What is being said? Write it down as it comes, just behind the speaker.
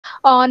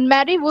on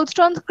Mary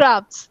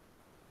Wollstonecraft's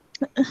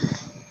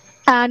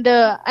and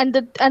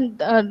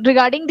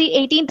regarding the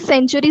 18th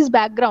century's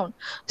background.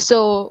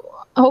 So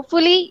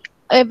hopefully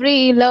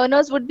every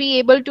learners would be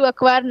able to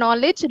acquire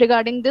knowledge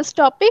regarding this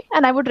topic,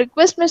 and I would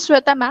request Ms.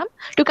 Shweta ma'am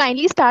to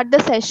kindly start the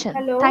session.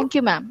 Hello. Thank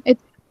you, ma'am.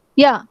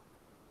 Yeah.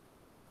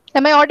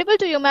 Am I audible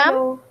to you, ma'am?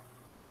 Hello.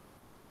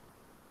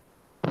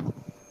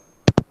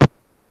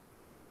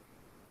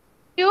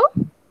 You?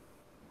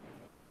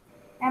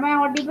 Am I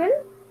audible?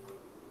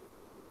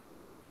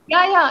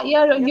 Yeah,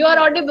 you are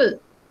audible.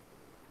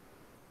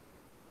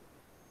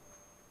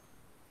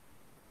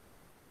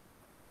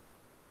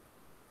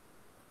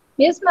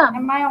 Yes, ma'am.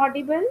 Am I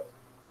audible?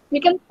 We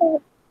can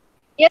start.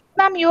 Yes,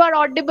 ma'am, you are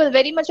audible,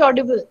 very much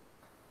audible.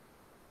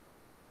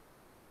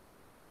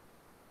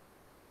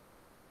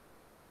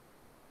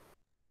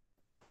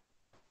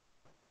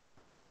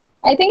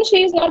 I think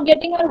she is not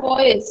getting her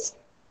voice.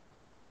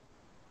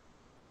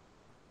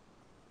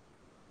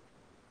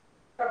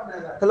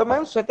 Hello,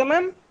 ma'am. Shweta,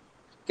 ma'am.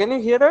 Can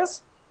you hear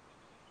us?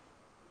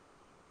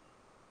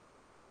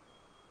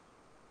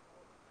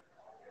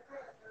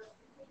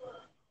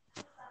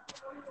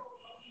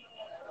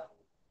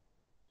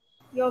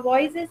 Your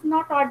voice is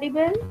not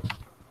audible.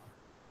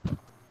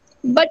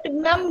 But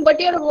ma'am, but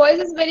your voice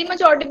is very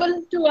much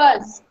audible to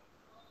us.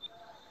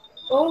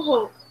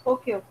 Oh,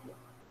 okay, okay.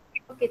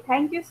 Okay,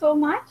 thank you so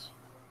much.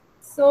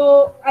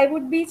 So I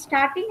would be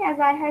starting as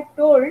I had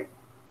told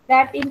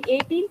that in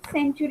 18th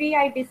century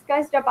I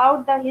discussed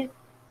about his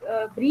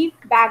brief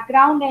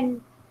background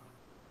and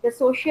the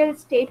social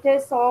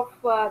status of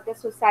the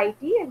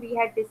society. We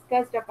had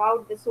discussed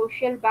about the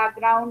social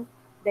background,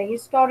 the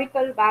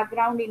historical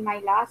background in my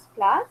last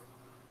class.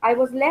 I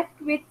was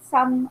left with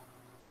some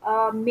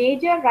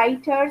major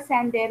writers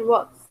and their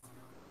works.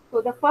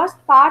 So the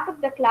first part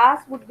of the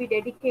class would be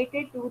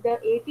dedicated to the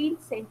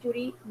 18th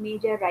century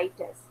major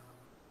writers.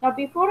 Now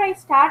before I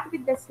start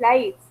with the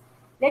slides,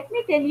 let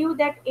me tell you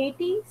that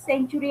 18th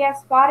century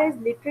as far as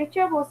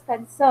literature was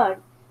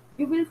concerned,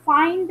 you will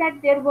find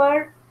that there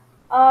were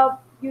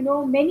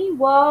many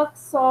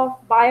works of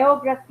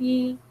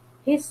biography,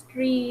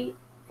 history,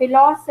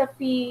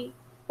 philosophy,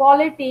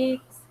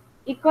 politics,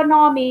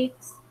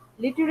 economics,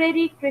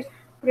 literary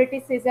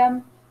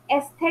criticism,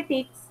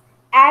 aesthetics,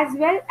 as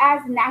well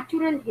as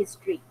natural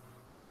history.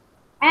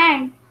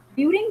 And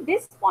during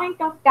this point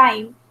of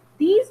time,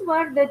 these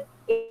were the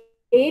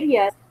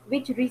areas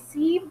which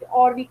received,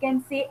 or we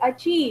can say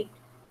achieved,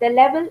 the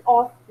level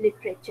of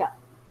literature.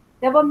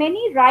 There were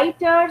many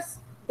writers,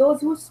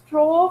 those who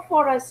strove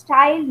for a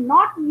style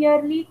not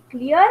merely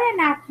clear and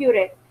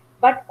accurate,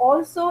 but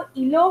also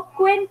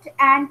eloquent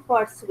and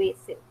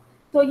persuasive.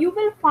 So you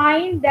will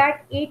find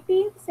that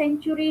 18th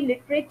century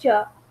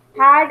literature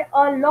had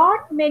a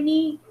lot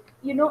many,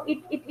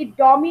 it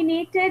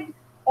dominated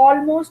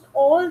almost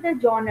all the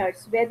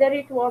genres, whether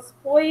it was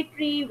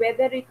poetry,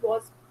 whether it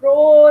was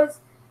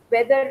prose,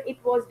 whether it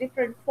was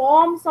different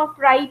forms of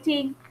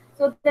writing.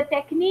 So the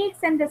techniques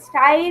and the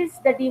styles,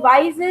 the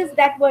devices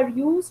that were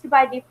used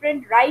by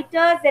different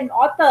writers and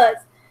authors,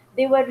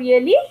 they were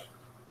really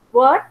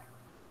worth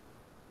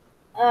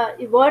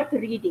worth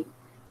reading.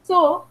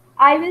 So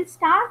I will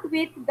start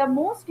with the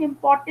most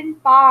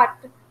important part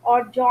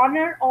or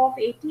genre of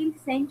 18th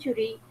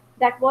century,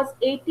 that was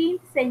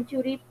 18th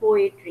century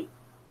poetry.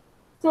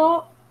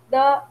 So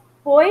the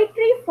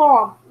poetry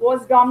form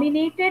was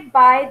dominated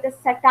by the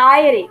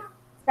satire.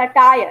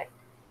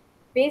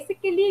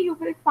 Basically, you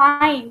will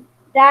find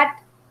that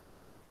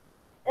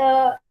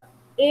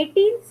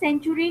 18th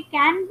century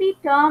can be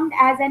termed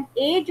as an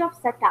age of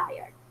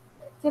satire.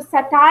 So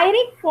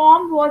satiric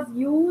form was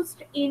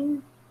used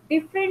in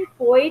different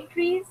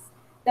poetries.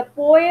 The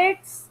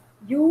poets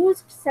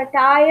used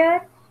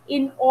satire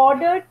in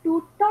order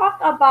to talk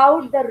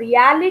about the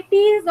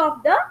realities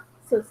of the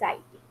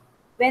society.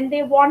 When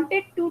they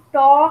wanted to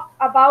talk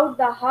about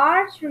the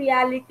harsh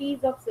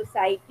realities of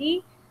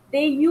society,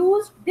 they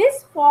used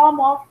this form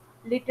of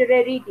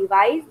literary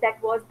device,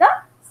 that was the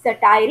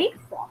satiric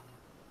form.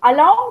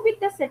 Along with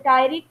the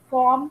satiric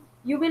form,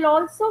 you will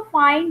also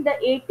find the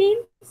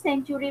 18th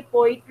century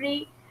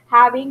poetry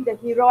having the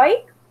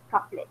heroic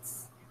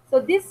couplets. So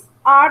these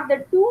are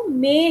the two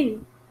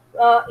main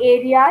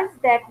areas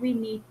that we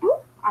need to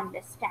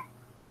understand.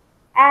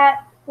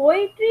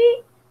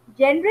 Poetry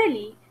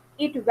generally,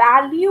 it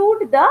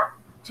valued the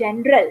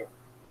general.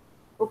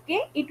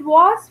 Okay, it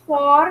was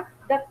for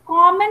the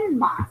common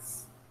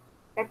mass,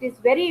 that is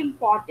very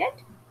important,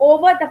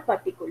 over the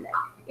particular.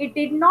 It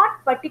did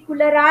not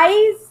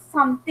particularize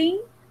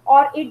something,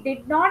 or it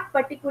did not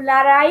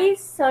particularize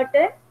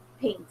certain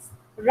things.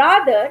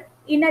 Rather,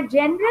 in a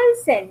general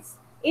sense,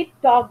 it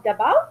talked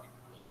about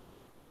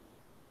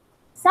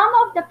some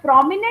of the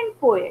prominent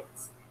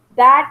poets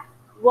that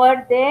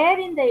were there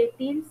in the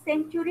 18th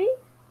century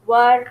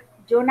were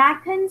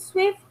Jonathan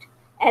Swift,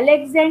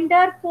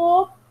 Alexander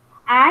Pope,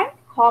 and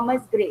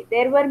Thomas Gray.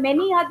 There were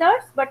many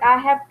others, but I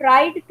have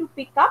tried to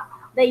pick up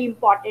the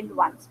important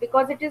ones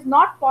because it is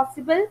not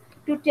possible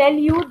to tell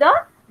you the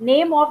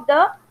name of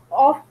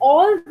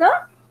all the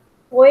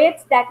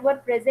poets that were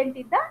present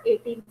in the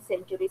 18th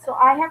century. So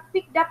I have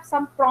picked up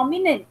some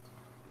prominent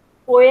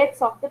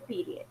poets of the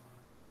period.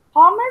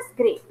 Thomas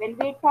Gray. When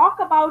we talk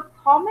about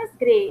Thomas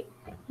Gray,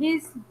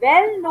 his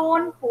well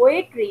known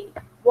poetry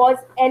was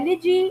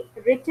elegy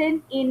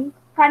written in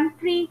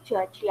country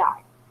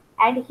churchyard.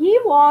 And he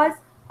was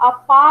a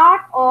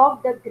part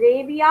of the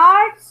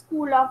graveyard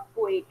school of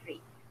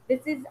poetry.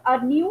 This is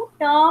a new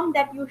term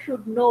that you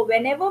should know.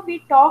 Whenever we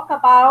talk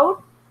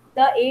about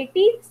the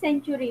 18th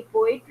century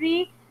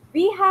poetry,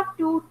 we have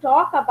to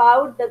talk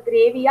about the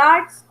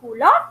graveyard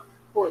school of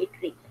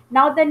poetry.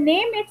 Now, the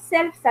name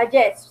itself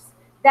suggests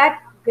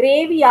that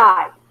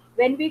graveyard.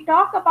 When we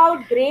talk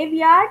about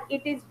graveyard,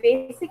 it is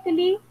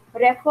basically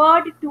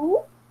referred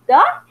to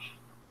the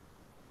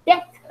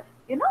death,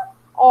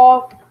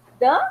 of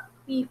the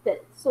people.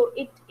 So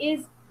it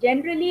is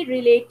generally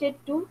related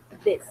to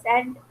this.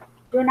 And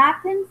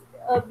Jonathan's,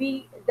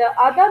 the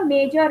other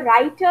major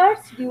writers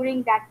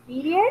during that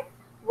period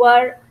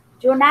were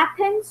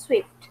Jonathan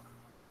Swift.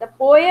 The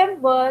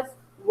poem was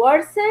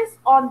Verses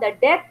on the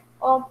Death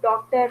of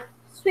Dr.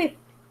 Swift.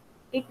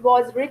 It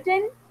was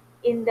written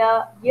in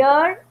the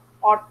year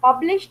or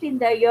published in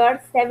the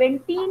year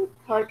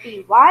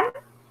 1731,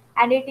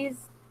 and it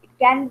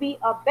can be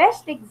a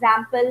best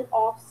example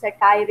of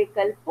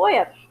satirical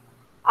poem.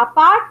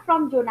 Apart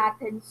from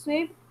Jonathan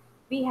Swift,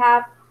 we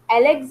have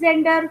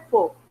Alexander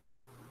Pope,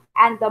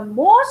 and the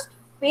most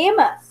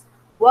famous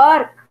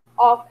work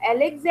of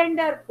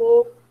Alexander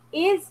Pope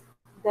is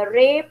The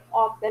Rape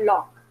of the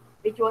Lock,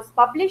 which was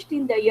published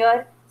in the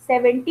year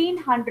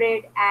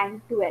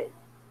 1712.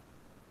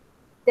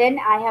 Then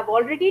I have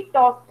already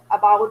talked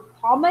about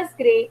Thomas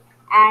Gray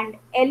and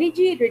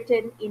elegy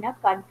written in a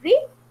country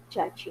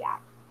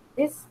churchyard.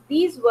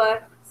 These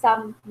were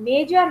some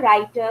major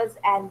writers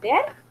and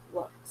their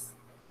works.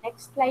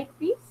 Next slide,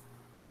 please.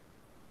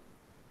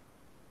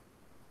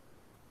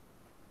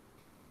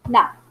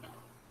 Now,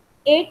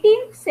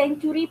 18th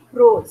century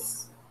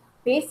prose.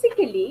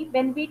 Basically,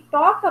 when we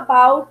talk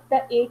about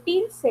the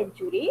 18th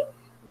century,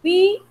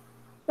 we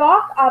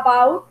talk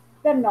about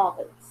the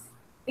novels,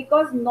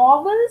 because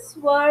novels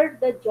were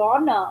the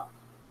genre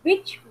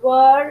which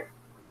were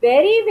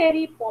very,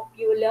 very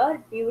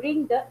popular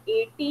during the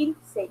 18th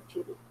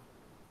century.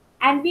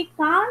 And we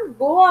can't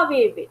go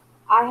away with.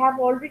 I have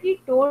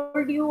already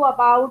told you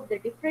about the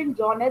different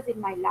genres in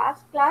my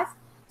last class.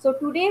 So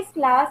today's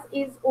class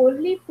is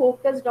only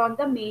focused on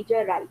the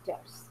major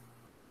writers.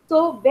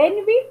 So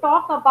when we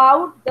talk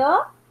about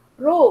the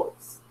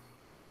prose,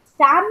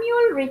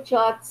 Samuel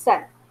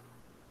Richardson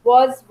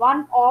was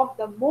one of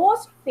the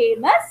most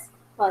famous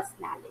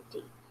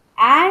personality,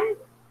 and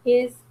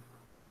his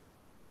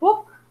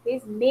book,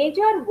 his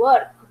major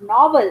work,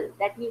 novel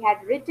that he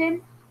had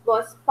written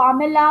was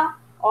Pamela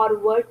or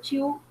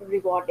Virtue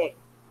Rewarded.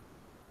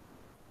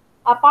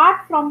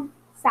 Apart from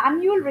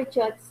Samuel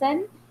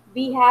Richardson,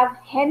 we have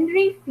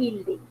Henry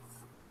Fielding.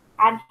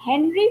 And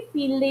Henry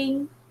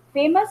Fielding'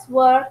 famous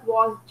work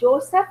was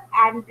Joseph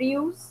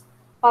Andrews,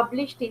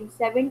 published in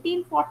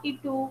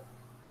 1742,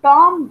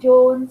 Tom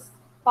Jones,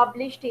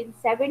 published in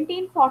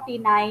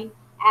 1749,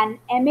 and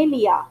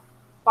Emilia,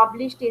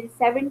 published in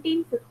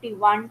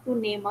 1751, to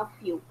name a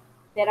few.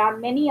 There are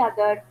many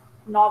other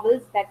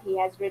novels that he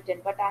has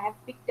written, but I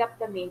have picked up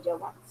the major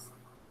ones.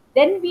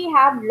 Then we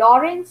have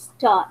Lawrence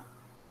Sterne.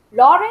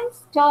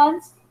 Lawrence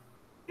Sterne's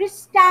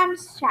Tristram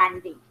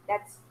Shandy.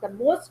 That's the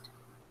most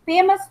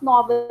famous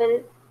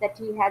novel that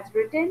he has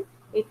written.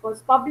 It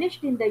was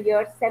published in the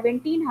year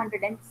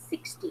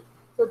 1760.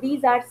 So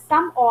these are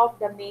some of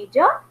the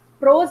major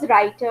prose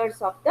writers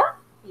of the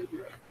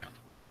period.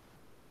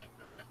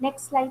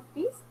 Next slide,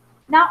 please.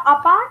 Now,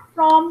 apart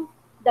from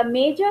the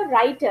major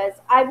writers,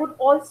 I would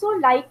also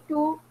like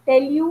to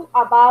tell you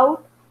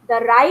about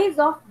the rise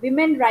of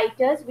women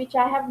writers, which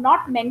I have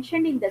not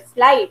mentioned in the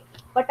slide,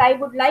 but I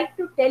would like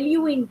to tell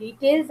you in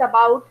details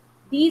about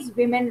these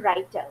women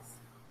writers.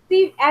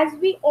 See, as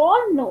we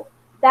all know,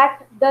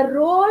 that the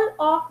role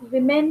of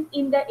women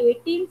in the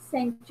 18th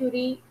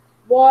century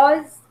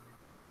was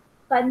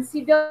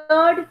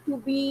considered to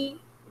be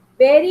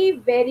very,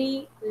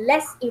 very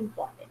less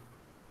important.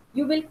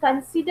 You will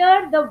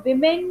consider the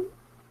women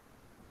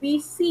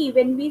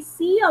when we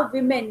see a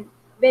woman,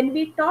 when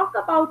we talk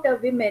about a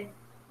woman,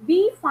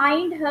 we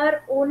find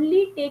her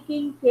only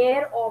taking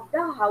care of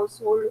the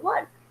household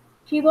work.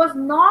 She was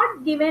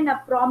not given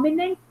a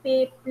prominent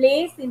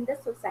place in the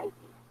society.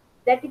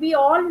 That we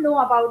all know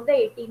about the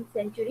 18th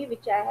century,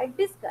 which I had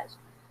discussed.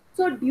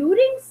 So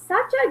during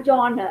such a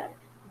genre,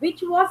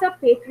 which was a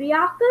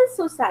patriarchal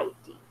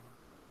society,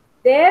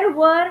 there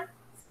were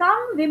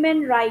some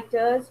women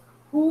writers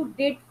who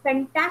did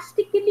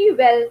fantastically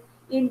well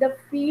in the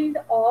field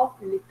of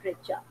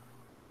literature,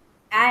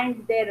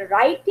 and their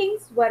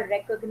writings were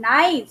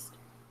recognized.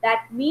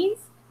 That means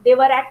they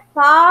were at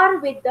par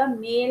with the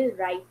male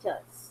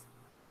writers.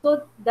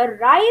 So, the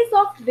rise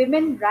of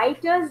women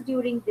writers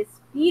during this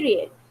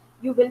period,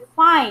 you will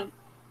find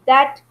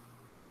that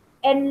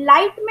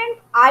Enlightenment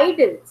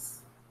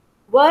idols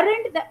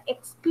weren't the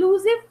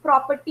exclusive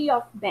property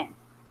of men.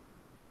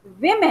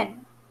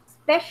 Women,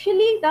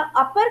 especially the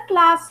upper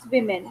class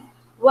women,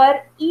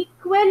 were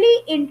equally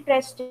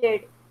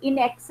interested in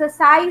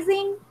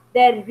exercising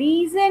their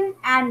reason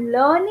and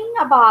learning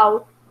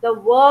about the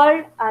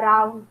world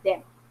around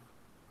them.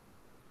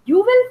 You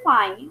will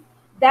find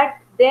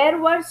that there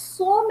were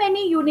so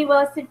many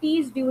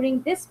universities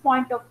during this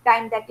point of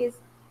time, that is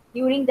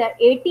during the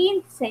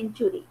 18th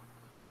century,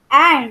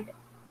 and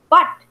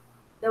but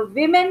the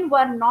women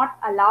were not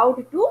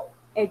allowed to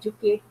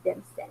educate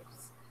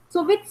themselves.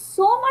 So with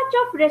so much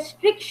of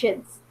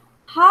restrictions,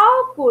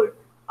 how could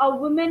a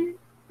woman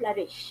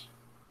flourish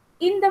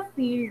in the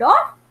field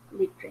of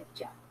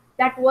literature?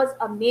 That was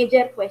a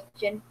major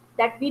question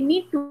that we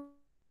need to answer.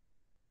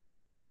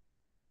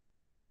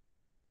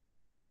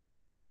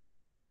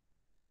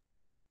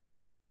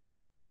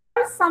 And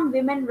there were some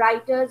women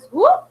writers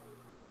who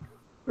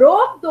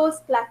broke those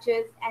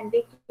clutches and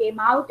they came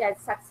out as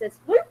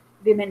successful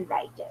women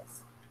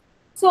writers.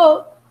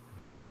 So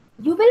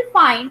you will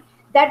find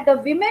that the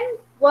women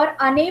were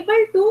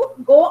unable to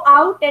go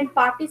out and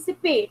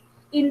participate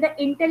in the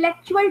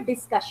intellectual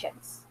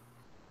discussions.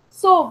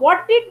 So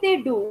what did they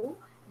do?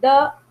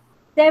 The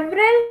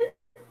several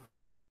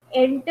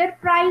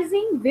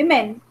enterprising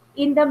women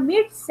in the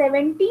mid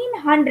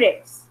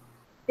 1700s,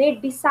 they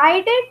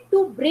decided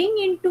to bring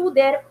into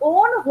their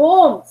own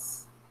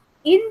homes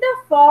in the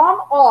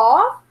form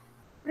of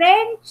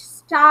French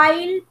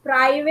style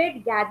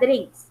private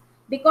gatherings,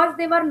 because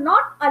they were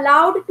not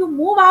allowed to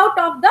move out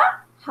of the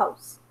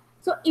house.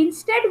 So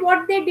instead,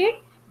 what they did,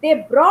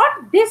 they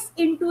brought this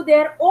into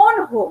their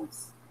own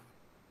homes,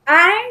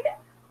 and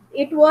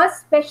it was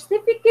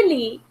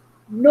specifically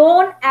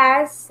known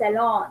as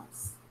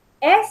salons.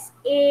 Salons.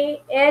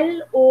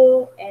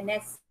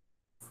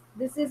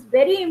 This is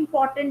very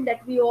important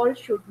that we all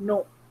should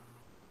know.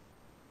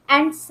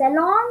 And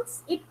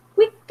salons, it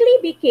quickly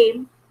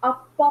became a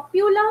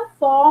popular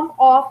form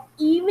of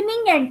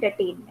evening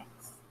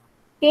entertainments,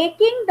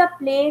 taking the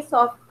place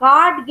of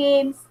card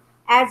games,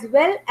 as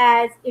well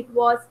as it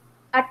was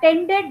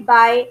attended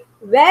by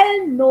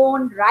well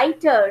known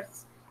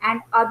writers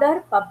and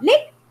other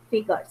public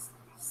figures.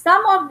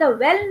 Some of the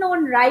well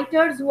known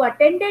writers who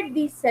attended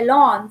these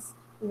salons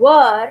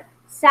were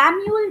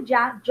Samuel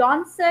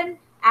Johnson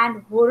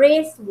and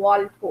Horace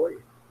Walpole.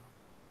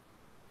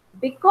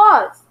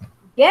 Because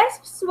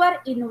guests were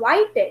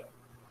invited,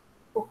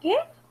 okay,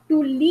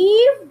 to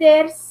leave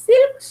their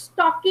silk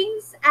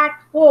stockings at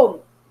home.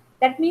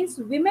 That means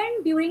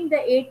women during the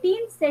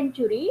 18th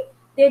century,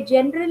 they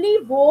generally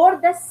wore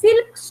the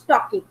silk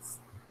stockings.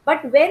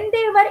 But when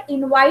they were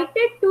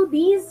invited to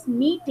these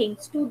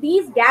meetings, to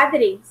these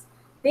gatherings,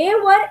 they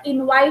were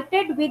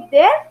invited with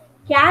their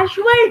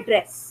casual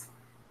dress.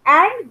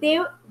 And they,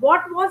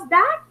 what was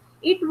that?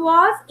 It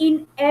was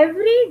in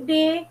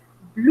everyday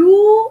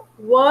blue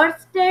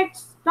worsted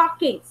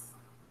stockings.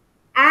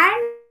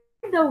 And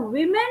the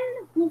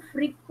women who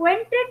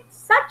frequented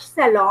such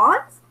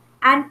salons,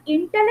 and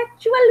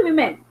intellectual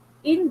women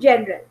in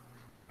general,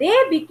 they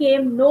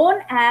became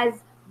known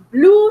as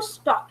blue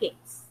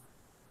stockings.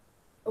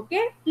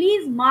 Okay,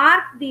 please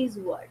mark these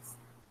words.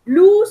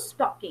 Blue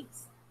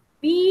stockings.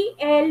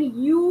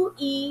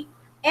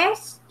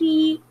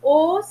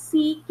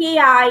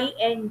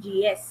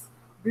 BLUESTOCKINGS.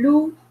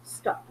 Blue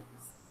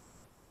stockings.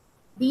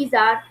 These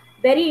are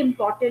very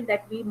important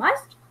that we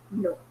must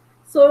know.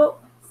 So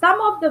some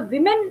of the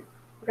women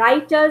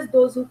writers,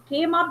 those who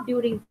came up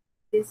during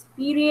this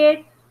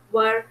period,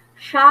 were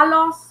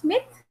Charlotte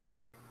Smith.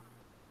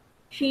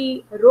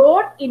 She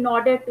wrote in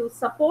order to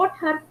support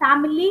her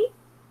family,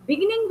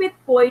 beginning with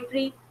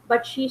poetry,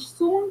 but she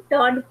soon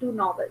turned to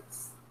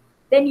novels.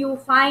 Then you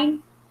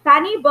find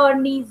Fanny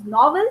Burney's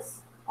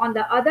novels. On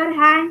the other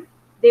hand,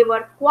 they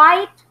were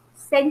quite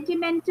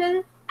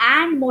sentimental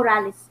and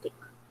moralistic.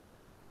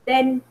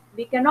 Then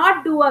we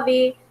cannot do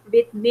away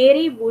with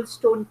Mary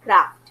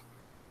Wollstonecraft,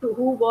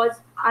 who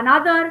was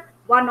another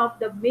one of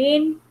the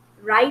main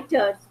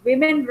writers,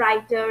 women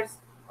writers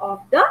of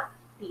the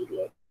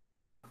period.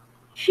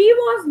 She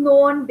was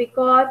known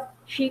because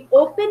she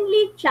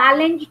openly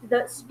challenged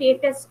the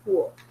status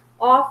quo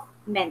of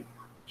men.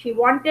 She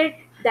wanted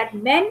that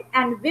men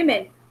and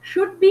women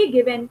should be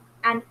given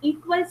an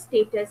equal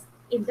status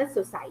in the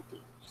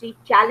society. She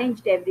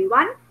challenged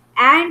everyone,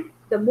 and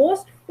the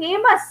most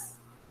famous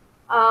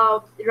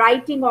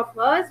writing of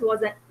hers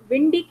was a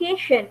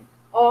vindication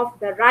of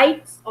the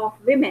rights of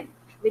women,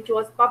 which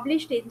was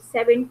published in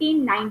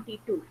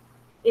 1792.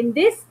 In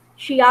this,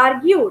 she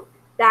argued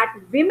that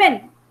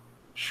women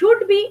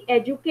should be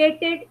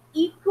educated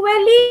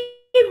equally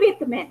with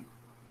men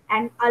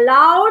and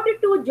allowed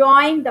to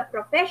join the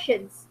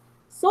professions,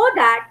 so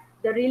that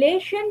the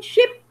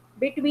relationship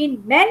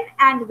between men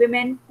and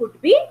women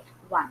could be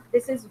one.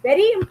 This is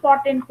very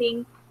important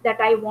thing that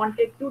I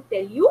wanted to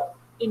tell you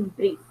in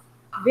brief.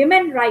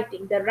 Women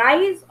writing, the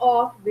rise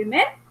of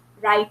women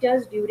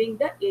writers during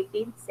the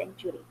 18th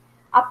century.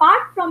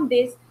 Apart from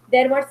this,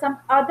 there were some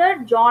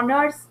other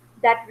genres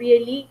that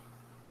really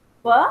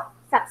were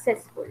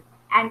successful,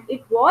 and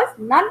it was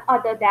none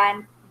other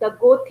than the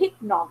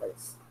Gothic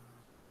novels.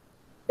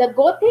 The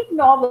Gothic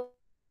novels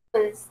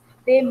were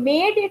they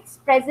made its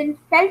presence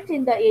felt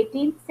in the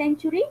 18th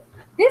century.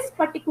 This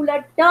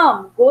particular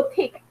term,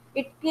 Gothic,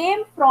 it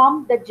came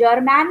from the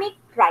Germanic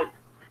tribe,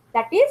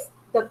 that is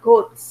the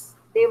Goths.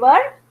 They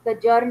were the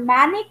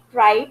Germanic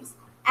tribes,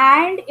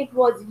 and it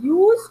was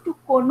used to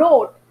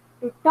connote,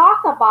 to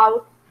talk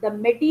about the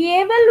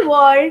medieval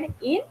world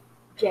in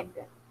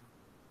general.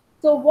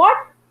 So, what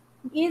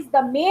is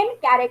the main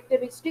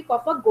characteristic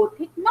of a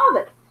Gothic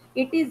novel?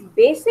 It is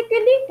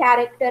basically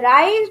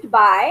characterized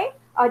by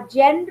a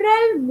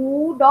general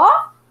mood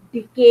of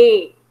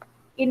decay,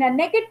 in a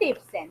negative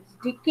sense,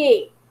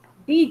 decay,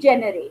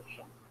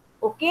 degeneration.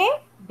 Okay,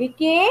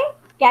 decay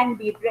can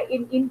be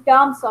in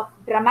terms of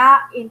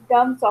drama,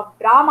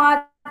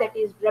 that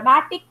is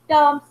dramatic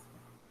terms.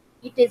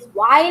 It is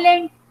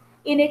violent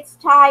in its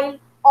style,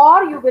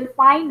 or you will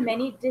find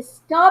many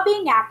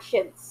disturbing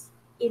actions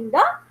in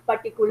the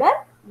particular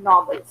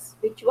novels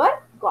which were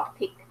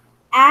Gothic.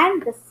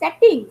 And the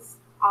settings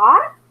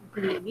are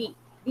gloomy.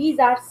 These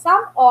are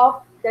some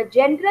of the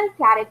general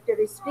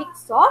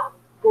characteristics of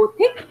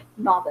Gothic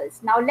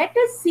novels. Now let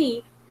us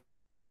see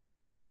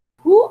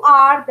who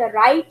are the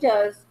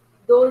writers,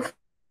 those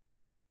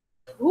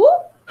who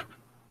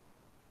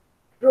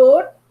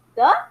wrote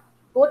the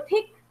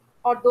Gothic,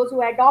 or those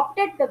who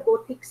adopted the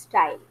Gothic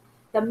style.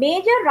 The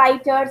major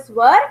writers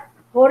were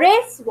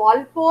Horace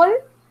Walpole,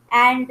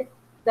 and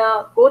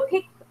the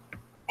Gothic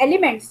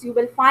elements you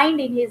will find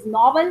in his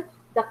novel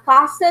The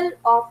Castle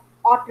of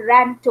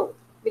Otranto,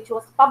 which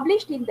was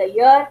published in the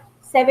year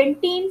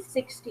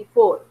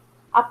 1764.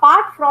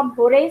 Apart from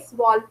Horace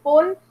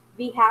Walpole,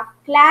 we have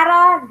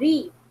Clara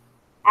Reeve,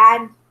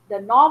 and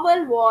the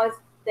novel was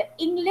the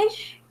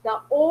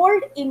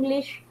Old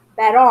English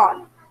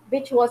Baron,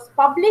 which was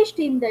published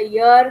in the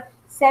year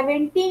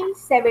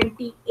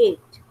 1778.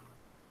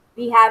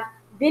 We have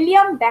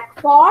William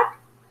Beckford,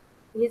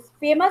 his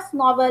famous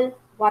novel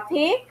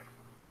Gothic,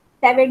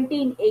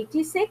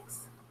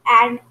 1786,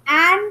 and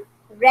Anne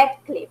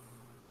Radcliffe.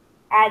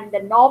 And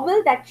the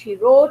novel that she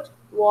wrote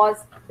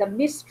was The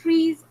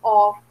Mysteries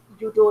of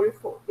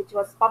Udolpho, which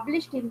was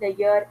published in the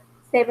year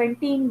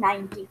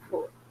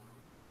 1794.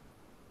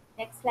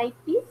 Next slide,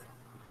 please.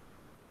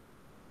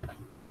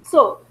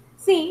 So,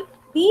 see,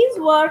 these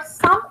were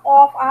some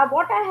of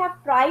what I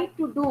have tried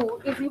to do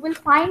is, you will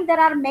find there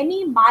are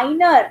many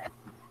minor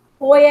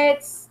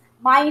poets,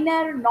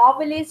 minor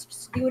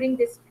novelists during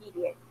this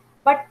period.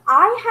 But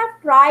I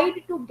have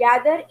tried to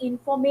gather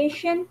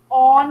information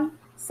on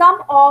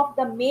some of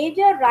the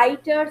major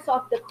writers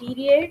of the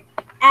period,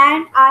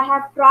 and I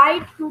have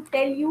tried to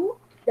tell you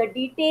the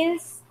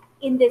details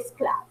in this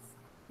class.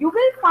 You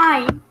will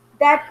find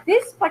that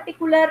this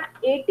particular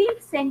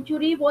 18th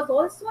century was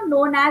also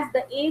known as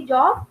the age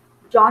of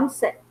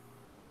Johnson.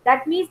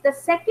 That means the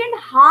second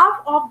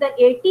half of the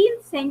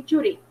 18th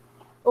century.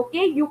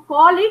 Okay, you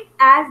call it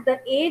as the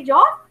age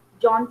of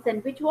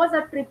Johnson, which was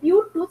a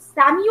tribute to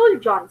Samuel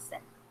Johnson.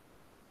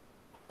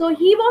 So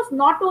he was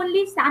not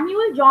only,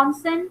 Samuel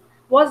Johnson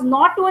was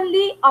not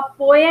only a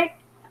poet,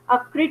 a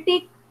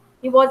critic,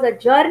 he was a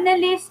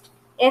journalist,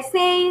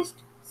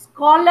 essayist,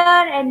 scholar,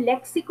 and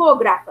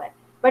lexicographer.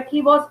 But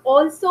he was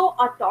also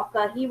a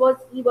talker. He was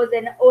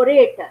an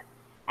orator.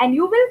 And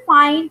you will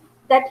find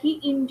that he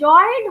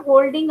enjoyed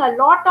holding a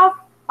lot of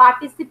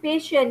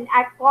participation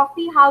at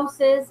coffee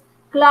houses,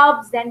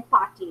 clubs, and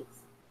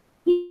parties.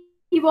 He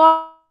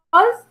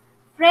was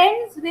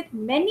friends with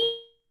many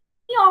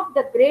of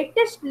the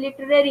greatest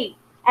literary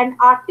and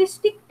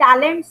artistic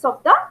talents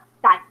of the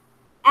time.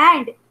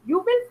 And you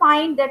will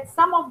find that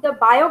some of the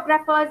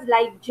biographers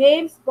like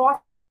James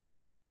Boswell,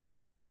 John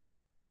Milton,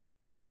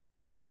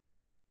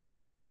 George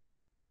Eliot,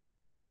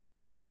 Thomas Hardy,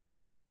 George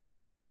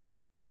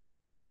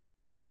Eliot,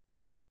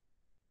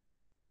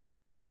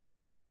 George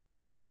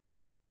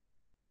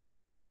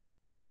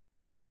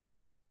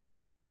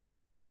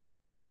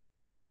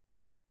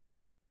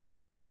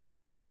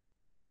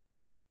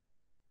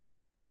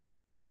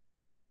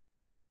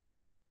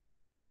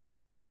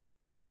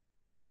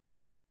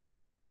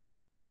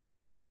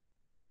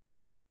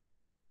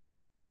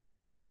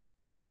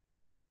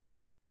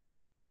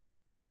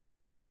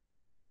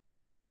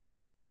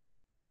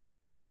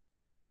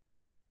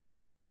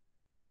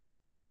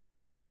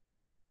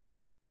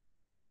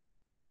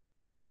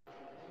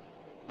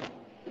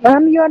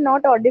Ma'am, you are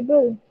not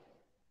audible.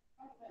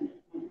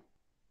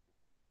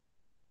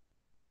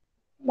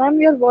 Ma'am,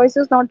 your voice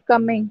is not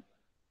coming.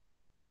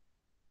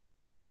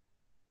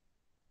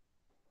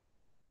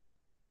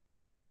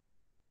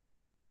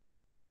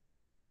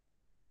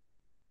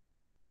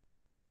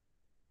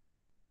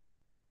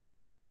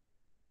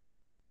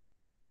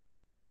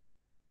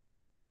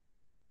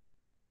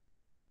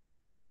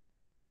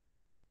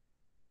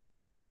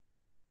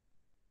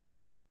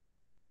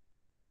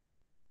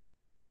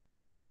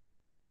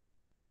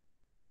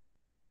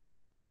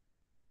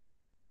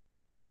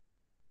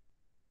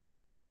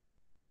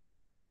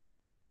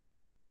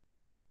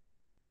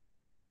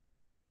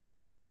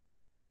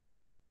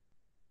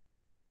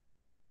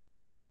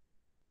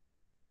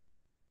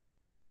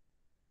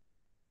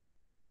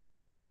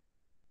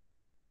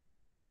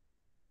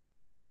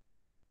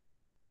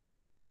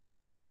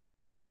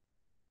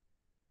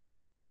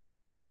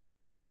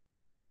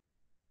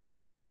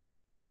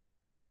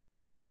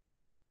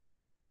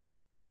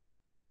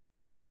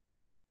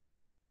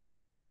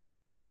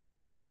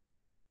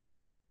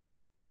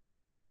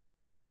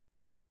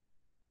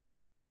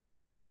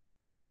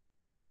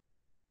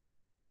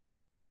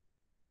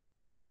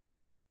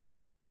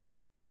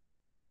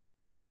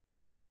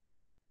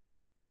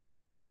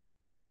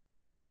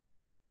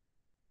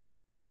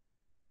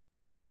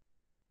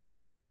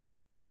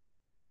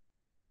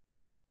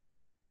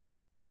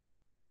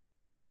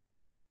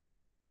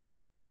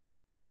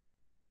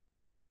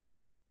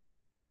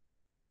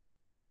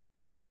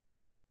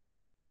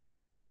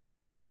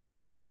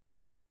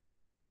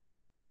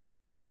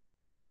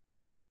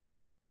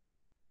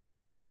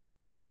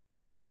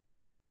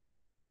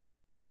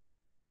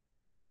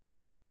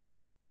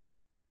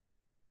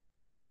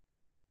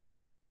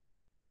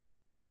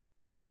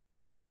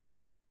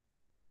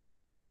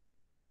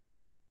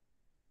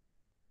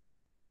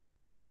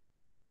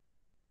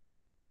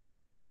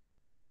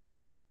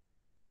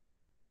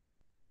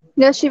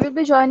 Yes, she will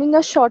be joining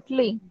us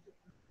shortly.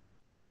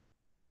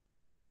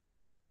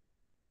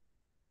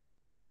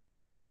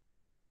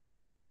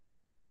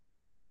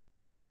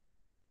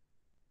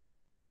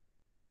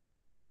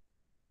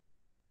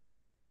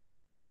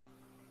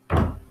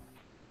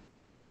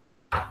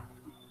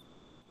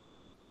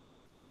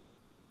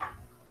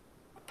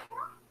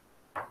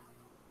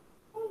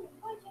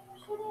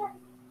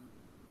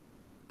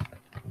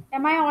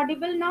 Am I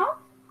audible now?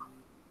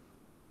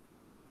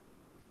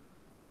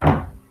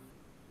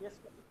 Yes.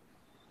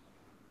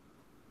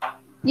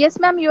 Yes,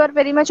 ma'am, you are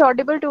very much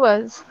audible to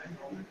us.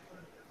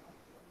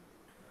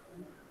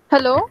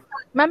 Hello?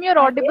 Ma'am, you're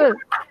Yes, audible.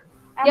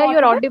 I'm Yeah,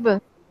 you're audible.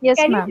 audible. Yes,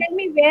 Can you ma'am. tell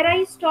me where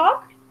I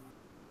stopped?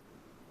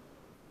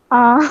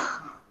 Uh,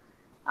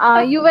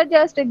 you were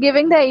just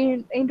giving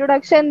the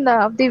introduction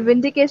of the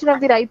vindication of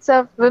the rights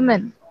of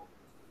women.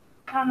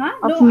 Uh-huh.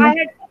 Of No, I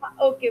had.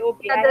 Okay,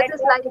 okay. yeah, I this had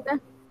is talked like about.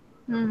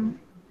 hmm.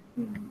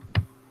 Hmm.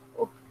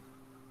 Okay.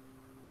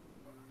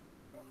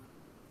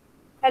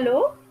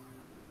 Hello.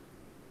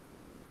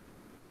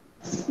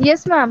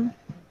 Yes, ma'am.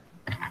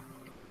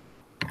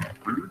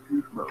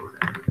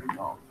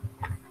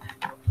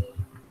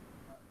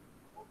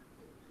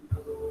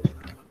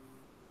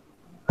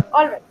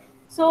 All right.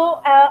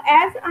 So,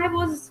 as I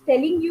was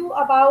telling you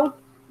about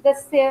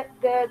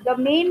the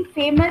main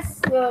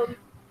famous,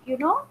 you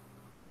know,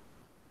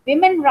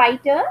 women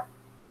writer,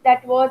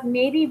 that was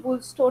Mary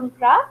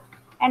Wollstonecraft,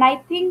 and I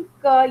think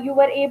you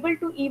were able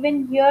to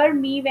even hear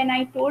me when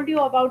I told you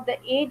about the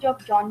age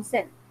of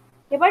Johnson.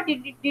 Eva,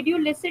 did you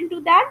listen to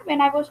that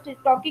when I was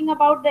talking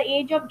about the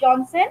age of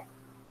Johnson?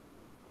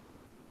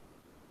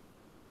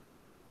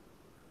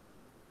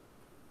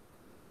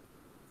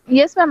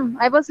 Yes, ma'am.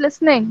 I was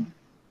listening.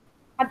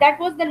 That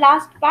was the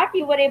last part.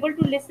 You were able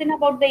to listen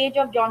about the age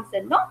of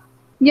Johnson, no?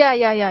 Yeah.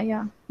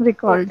 Okay,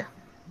 Recalled.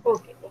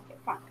 okay,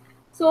 fine.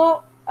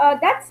 So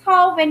that's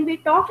how, when we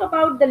talk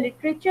about the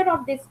literature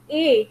of this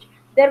age,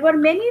 there were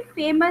many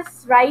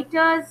famous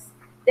writers,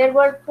 there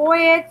were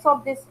poets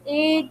of this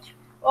age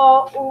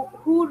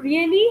who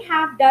really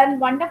have done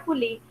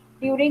wonderfully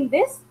during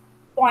this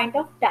point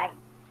of time.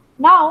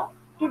 Now,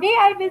 today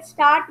I will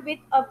start with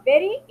a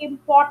very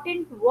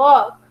important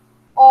work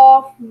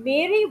of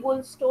Mary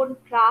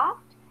Wollstonecraft,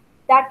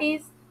 that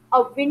is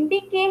a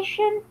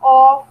vindication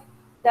of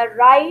the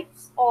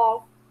rights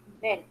of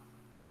men.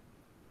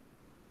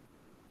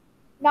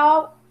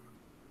 Now,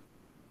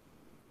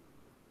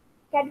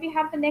 can we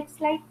have the next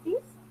slide,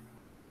 please?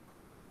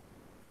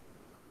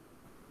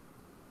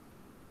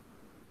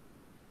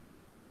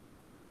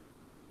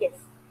 Yes.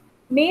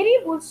 Mary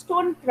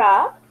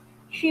Wollstonecraft,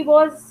 she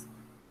was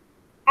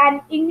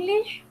an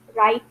English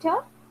writer,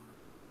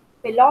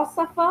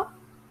 philosopher,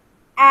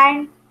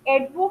 and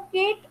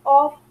advocate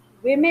of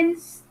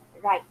women's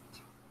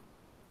rights.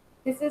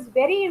 This is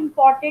very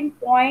important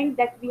point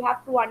that we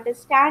have to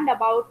understand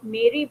about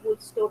Mary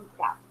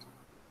Wollstonecraft,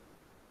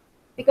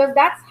 because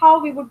that's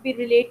how we would be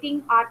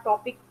relating our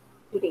topic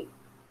today.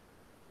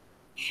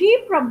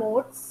 She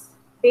promotes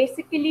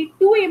basically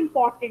two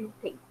important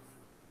things.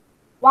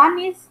 One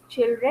is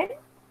children,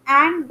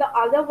 and the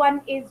other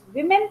one is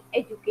women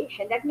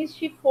education. That means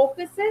she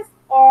focuses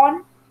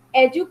on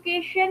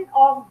education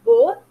of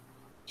both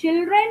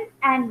children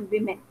and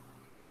women,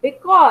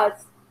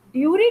 because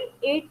during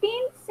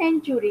 18th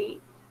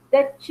century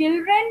the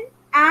children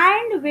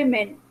and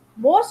women,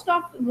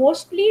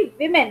 mostly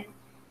women,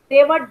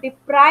 they were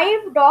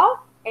deprived of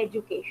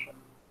education.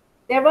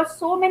 There were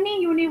so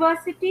many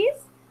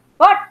universities,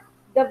 but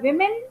the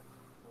women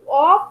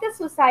of the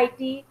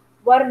society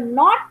were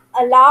not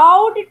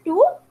allowed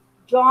to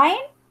join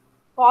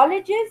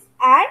colleges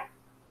and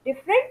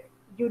different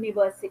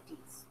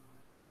universities.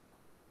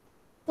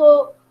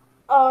 So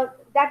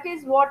that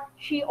is what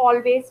she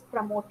always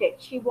promoted.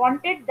 She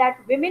wanted that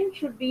women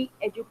should be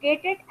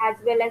educated as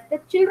well as the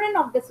children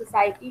of the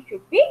society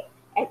should be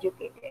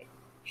educated.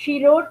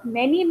 She wrote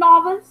many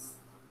novels,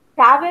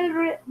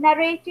 travel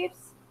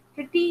narratives,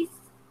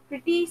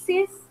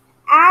 treatises,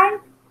 and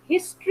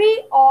history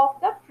of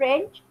the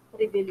French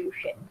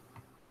Revolution.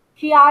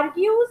 She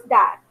argues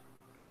that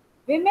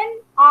women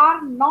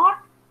are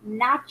not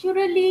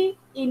naturally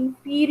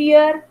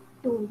inferior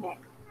to men.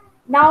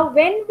 Now,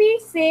 when we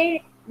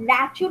say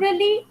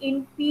naturally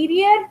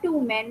inferior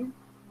to men,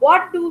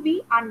 what do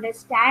we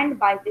understand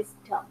by this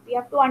term? We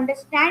have to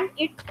understand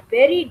it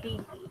very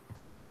deeply.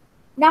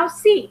 Now,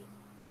 see,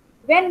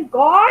 when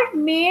God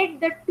made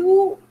the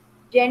two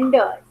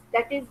genders,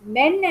 that is,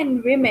 men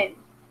and women,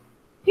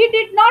 He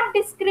did not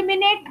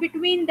discriminate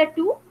between the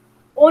two.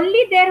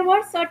 Only there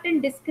were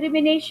certain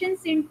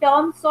discriminations in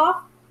terms of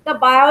the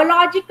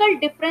biological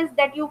difference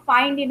that you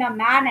find in a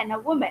man and a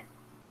woman.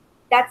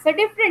 That's a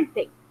different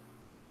thing.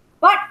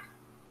 But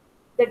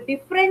the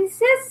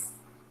differences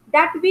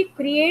that we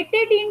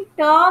created in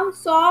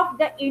terms of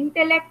the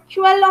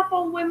intellectual of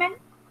a woman,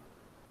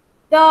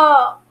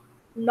 the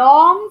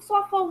norms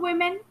of a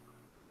woman,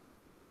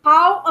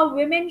 how a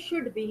woman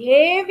should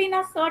behave in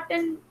a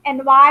certain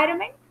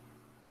environment,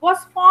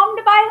 was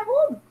formed by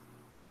whom?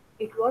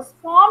 It was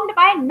formed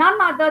by none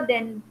other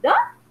than the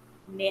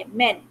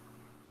men.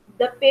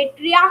 The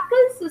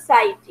patriarchal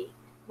society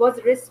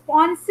was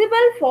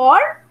responsible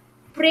for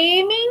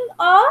framing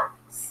a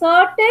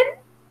certain,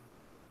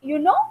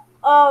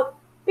 a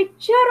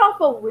picture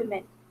of a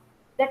woman,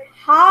 that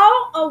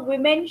how a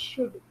woman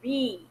should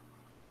be.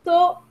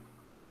 So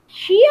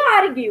she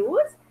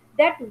argues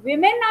that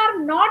women are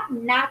not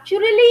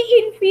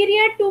naturally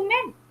inferior to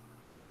men.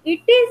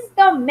 It is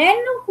the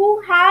men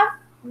who have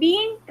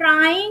been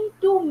trying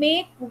to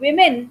make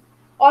women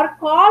or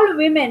call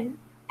women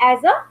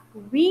as a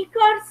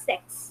weaker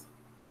sex.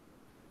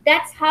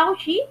 That's how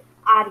she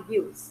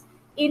argues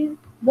in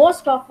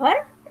most of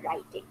her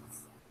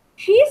writings.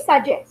 She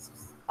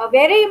suggests a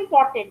very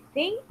important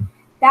thing,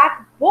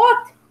 that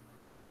both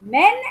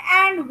men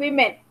and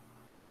women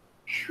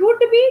should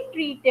be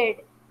treated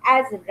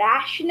as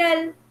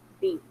rational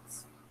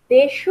beings.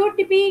 They should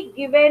be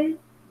given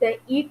the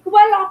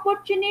equal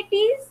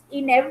opportunities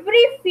in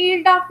every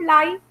field of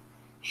life.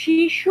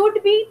 She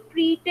should be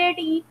treated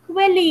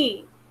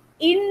equally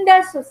in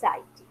the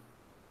society,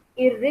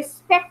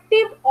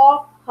 irrespective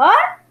of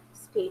her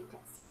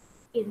status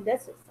in the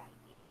society.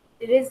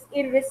 It is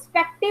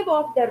irrespective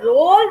of the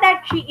role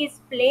that she is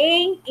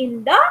playing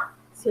in the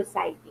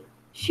society.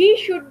 She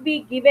should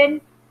be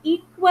given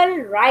equal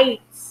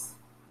rights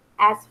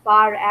as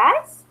far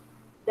as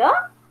the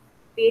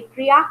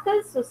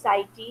patriarchal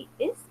society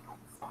is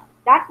concerned.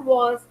 That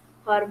was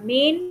her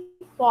main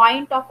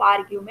point of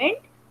argument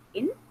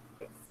in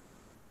this.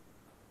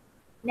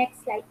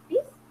 Next slide,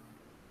 please.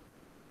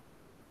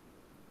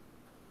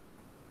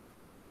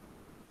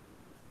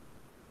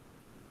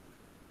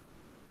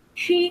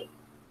 She,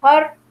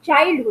 her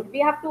childhood, we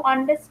have to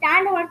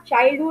understand her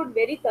childhood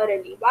very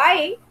thoroughly.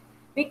 Why?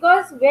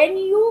 Because when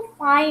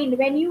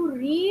you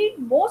read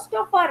most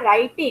of her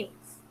writings,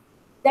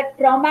 the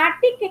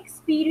traumatic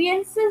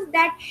experiences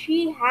that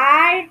she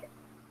had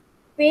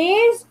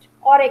faced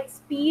or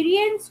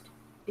experienced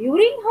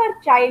during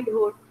her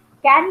childhood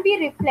can be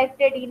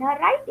reflected in her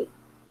writing.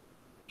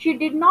 She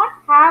did not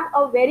have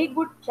a very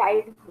good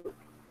childhood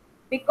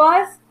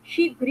because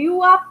she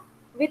grew up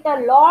with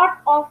a lot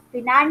of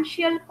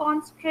financial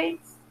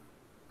constraints.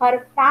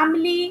 Her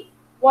family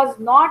was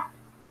not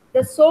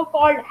the so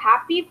called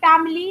happy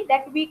family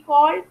that we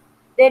called.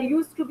 There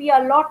used to be a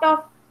lot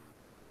of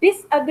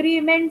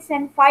disagreements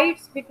and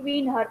fights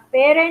between her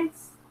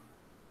parents.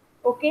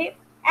 Okay,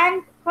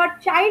 and her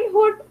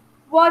childhood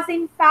was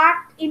in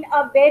fact in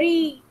a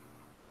very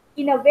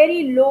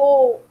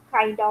low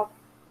kind of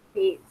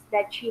phase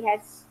that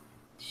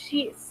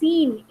she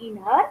seen in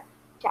her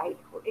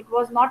childhood. It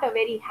was not a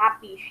very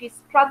happy. She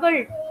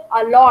struggled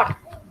a lot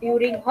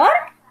during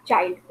her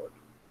childhood.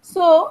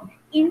 So,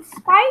 in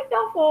spite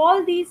of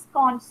all these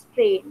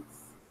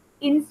constraints,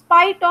 in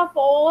spite of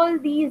all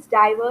these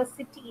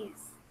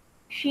diversities,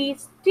 she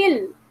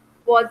still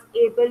was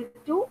able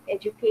to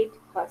educate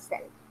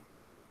herself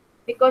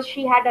because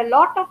she had a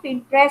lot of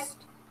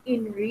interest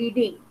in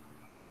reading.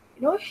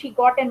 She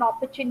got an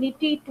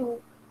opportunity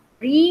to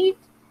read,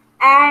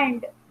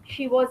 and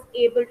she was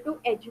able to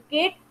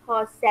educate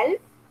herself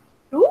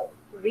through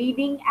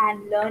reading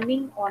and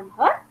learning on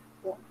her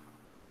own.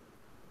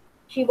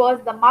 She was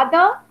the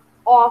mother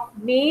of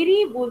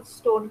Mary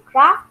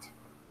Wollstonecraft,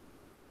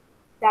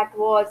 that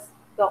was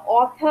the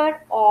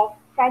author of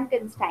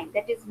Frankenstein,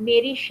 that is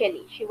Mary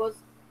Shelley. She was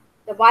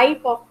the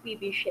wife of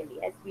P.B.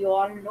 Shelley, as we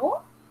all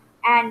know.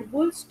 And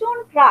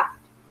Wollstonecraft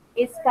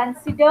is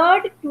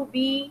considered to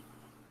be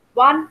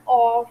one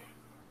of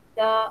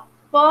the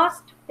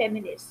first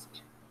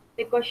feminists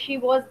because she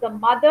was the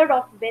mother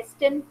of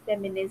Western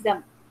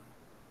feminism.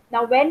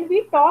 Now, when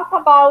we talk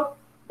about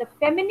the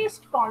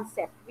feminist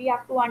concept, we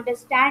have to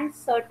understand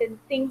certain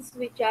things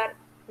which are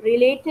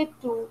related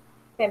to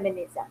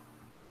feminism.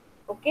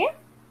 Okay?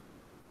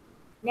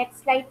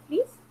 Next slide,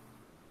 please.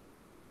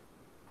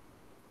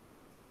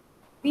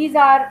 These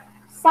are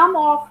some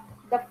of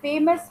the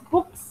famous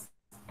books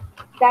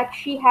that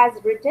she has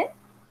written.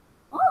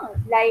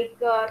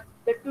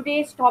 The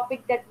today's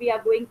topic that we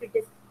are going to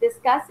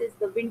discuss is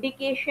the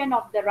vindication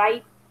of the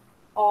right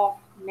of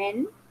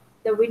men,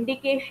 the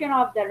vindication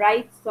of the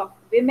rights of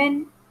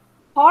women,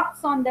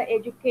 thoughts on the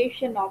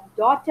education of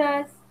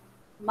daughters,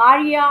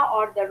 Maria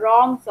or the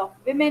wrongs of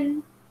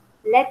women,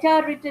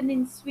 letter written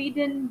in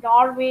Sweden,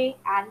 Norway,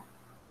 and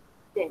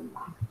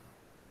Denmark.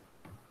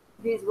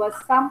 These were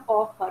some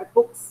of her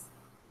books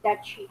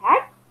that she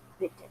had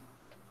written.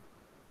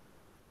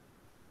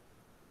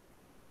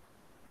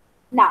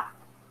 Now,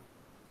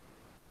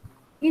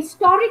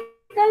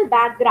 historical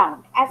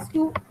background as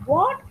to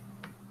what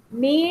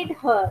made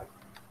her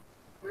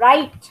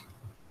write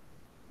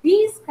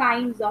these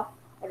kinds of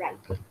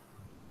writing,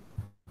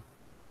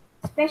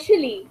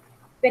 especially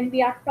when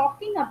we are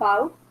talking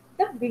about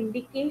the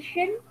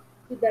vindication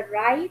to the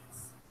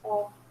rights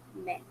of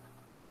men.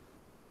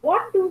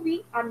 What do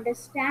we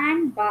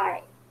understand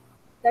by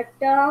the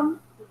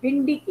term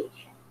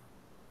vindication?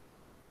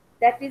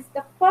 That is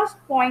the first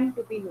point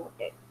to be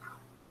noted.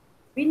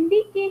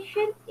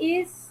 Vindication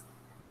is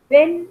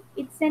when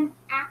it's an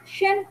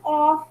action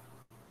of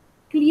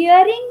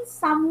clearing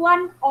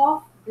someone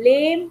of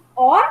blame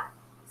or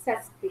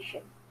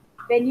suspicion.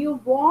 When you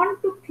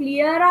want to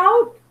clear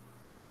out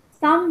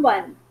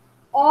someone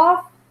of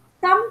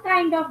some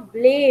kind of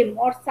blame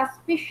or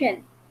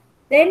suspicion,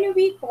 then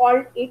we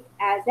call it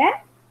as an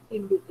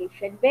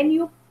indication. When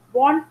you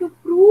want to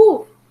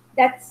prove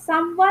that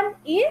someone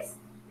is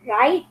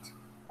right,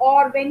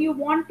 or when you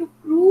want to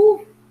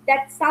prove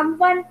that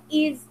someone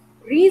is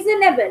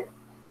reasonable,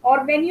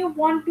 or when you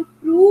want to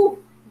prove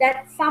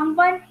that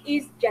someone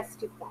is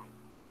justified,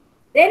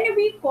 then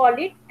we call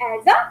it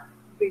as a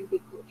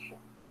vindication.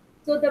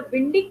 So the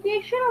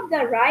vindication of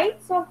the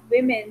rights of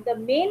women, the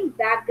main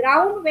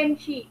background when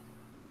she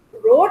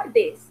wrote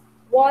this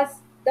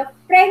was the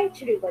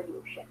French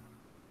Revolution.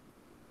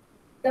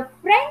 The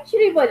French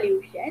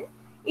Revolution,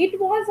 it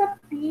was a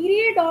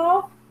period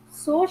of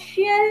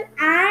social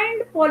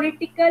and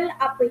political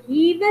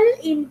upheaval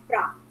in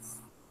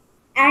France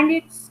and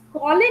its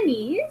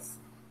colonies,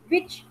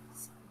 which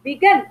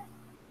began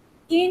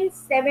in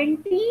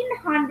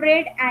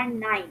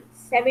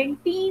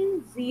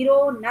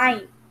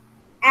 1709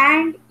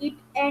 and it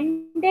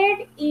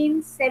ended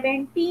in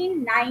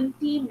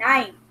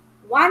 1799,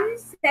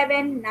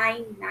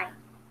 1799.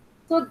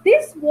 So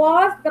this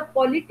was the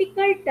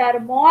political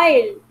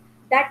turmoil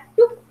that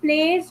took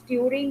place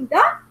during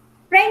the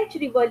French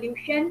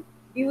Revolution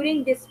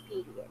during this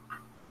period,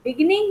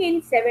 beginning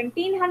in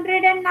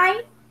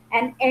 1709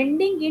 and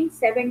ending in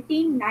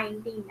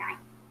 1799.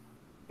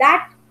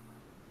 That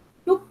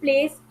took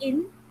place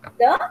in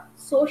the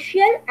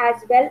social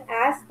as well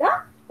as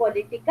the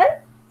political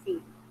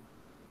field.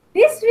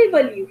 This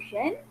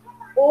revolution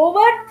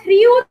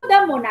overthrew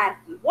the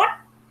monarchy. What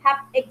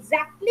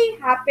exactly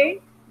happened?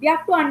 We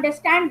have to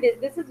understand this.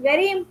 This is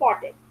very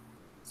important.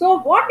 So,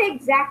 what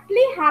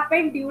exactly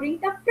happened during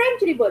the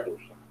French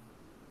Revolution?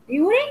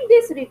 During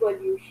this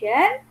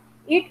revolution,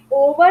 it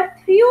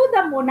overthrew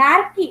the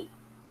monarchy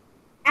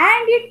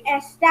and it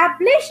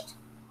established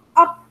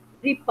a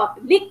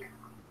republic.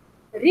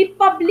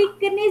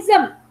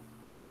 Republicanism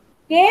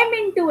came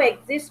into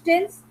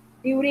existence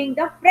during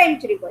the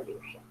French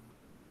Revolution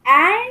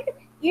and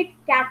it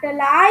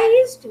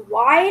catalyzed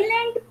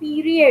violent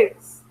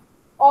periods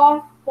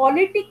of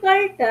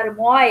political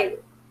turmoil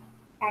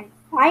and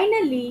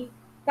finally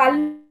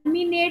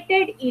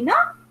culminated in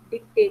a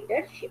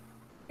dictatorship.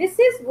 This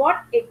is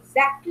what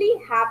exactly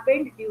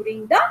happened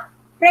during the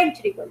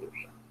French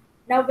Revolution.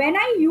 Now, when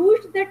I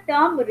used the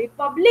term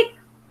republic,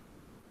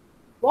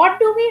 what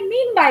do we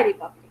mean by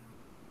republic?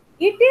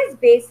 It is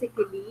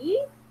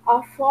basically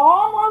a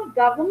form of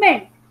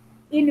government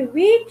in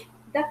which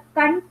the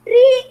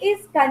country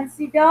is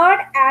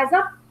considered as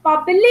a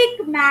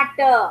public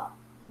matter.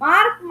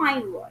 Mark my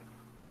word.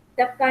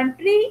 The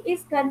country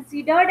is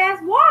considered as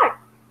what?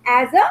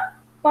 As a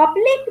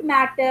public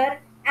matter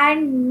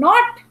and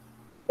not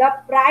the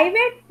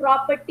private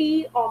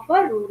property of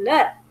a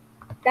ruler.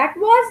 That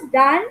was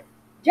done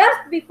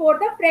just before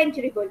the French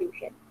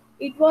Revolution.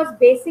 It was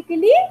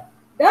basically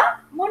the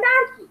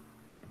monarchy.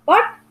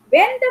 But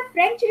when the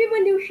French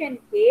Revolution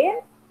came,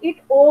 it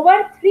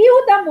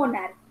overthrew the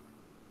monarchy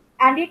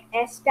and it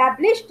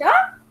established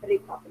a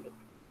republic.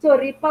 So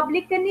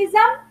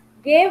republicanism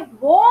gave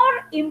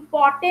more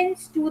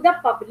importance to the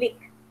public,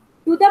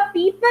 to the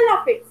people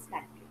of its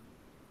country.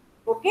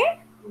 Okay?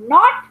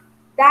 Not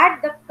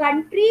that the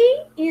country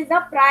is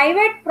a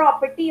private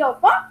property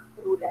of a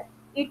ruler.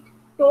 It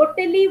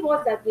totally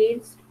was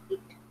against it.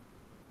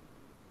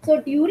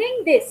 So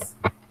during this,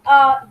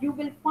 you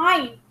will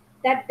find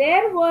that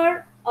there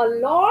were a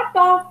lot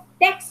of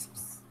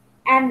texts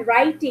and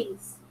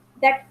writings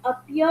that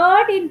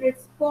appeared in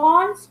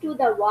response to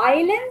the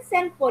violence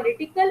and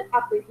political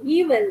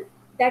upheaval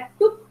that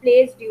took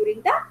place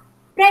during the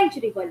French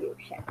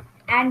Revolution.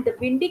 And the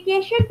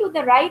Vindication to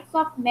the Rights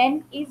of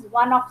Men is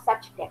one of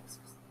such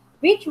texts,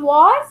 which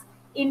was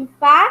in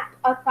fact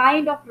a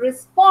kind of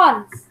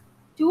response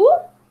to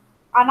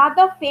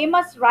another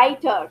famous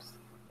writer,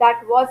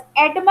 that was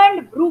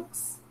Edmund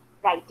Brooke's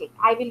writing.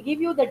 I will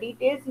give you the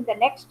details in the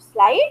next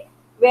slide,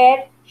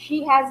 where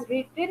she has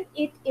written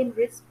it in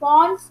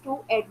response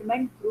to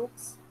Edmund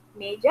Brooke's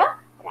major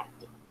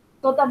writing.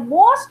 So the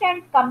most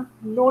and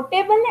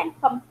notable and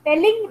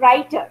compelling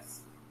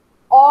writers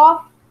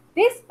of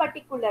this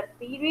particular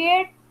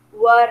period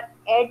were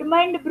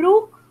Edmund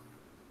Brooke,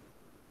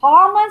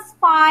 Thomas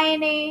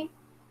Paine,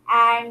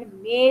 and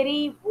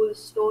Mary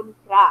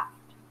Wollstonecraft.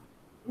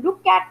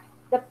 Look at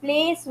the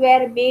place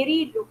where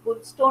Mary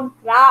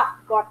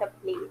Wollstonecraft got a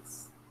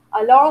place,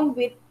 along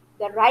with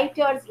the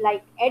writers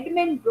like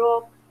Edmund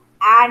Burke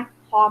and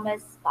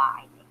Thomas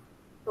Paine.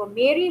 So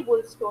Mary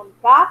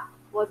Wollstonecraft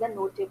was a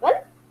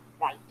notable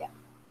writer.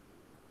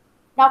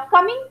 Now,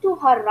 coming to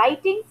her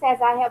writings,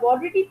 as I have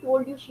already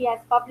told you, she has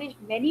published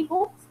many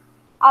books.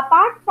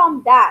 Apart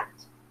from that,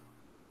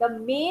 the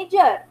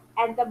major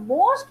and the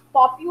most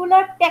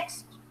popular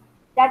text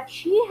that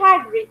she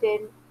had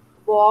written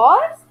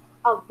was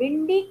a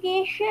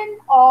vindication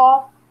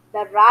of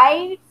the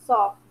rights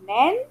of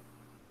men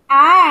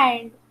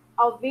and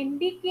a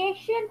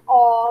vindication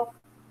of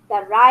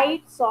the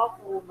rights of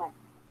women,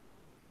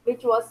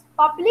 which was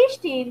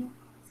published in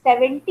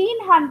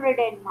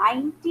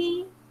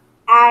 1790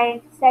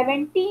 and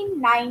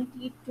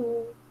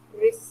 1792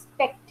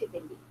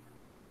 respectively.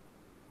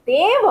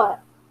 They were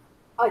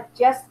a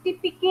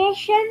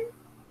justification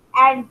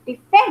and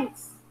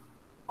defense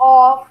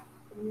of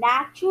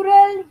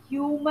natural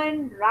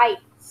human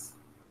rights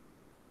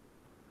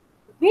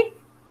with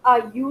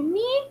a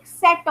unique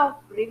set of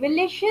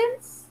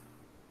revelations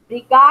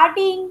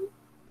regarding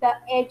the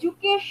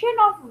education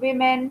of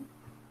women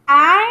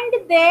and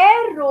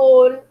their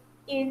role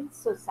in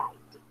society.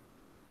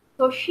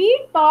 So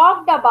she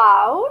talked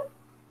about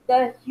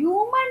the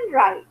human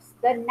rights,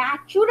 the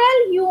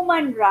natural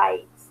human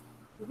rights,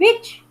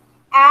 which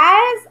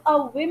as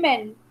a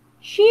woman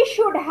she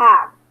should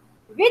have,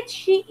 which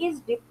she is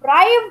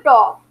deprived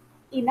of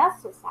in a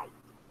society.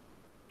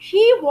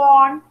 She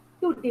wants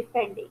to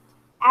defend it,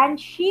 and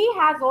she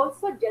has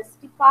also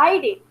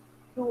justified it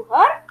through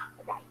her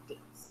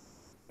writings.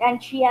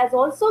 And she has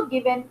also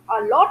given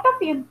a lot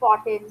of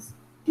importance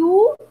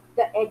to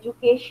the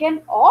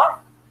education of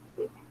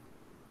women.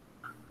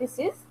 This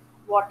is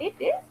what it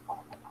is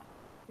all about.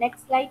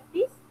 Next slide,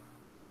 please.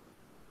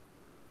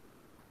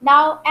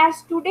 Now,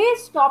 as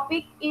today's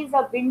topic is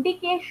a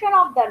vindication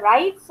of the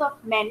rights of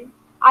men,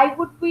 I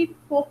would be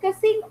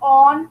focusing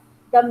on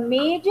the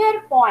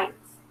major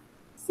points.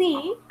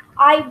 See,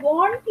 I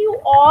want you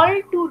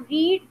all to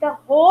read the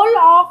whole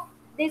of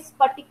this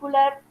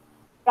particular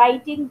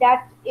writing,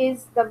 that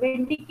is the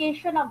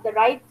vindication of the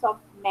rights of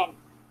men.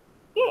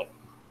 Okay.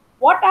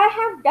 What I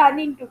have done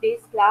in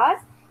today's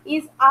class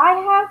is I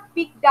have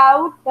picked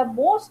out the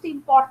most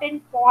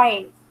important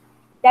points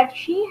that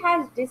she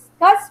has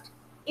discussed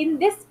in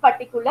this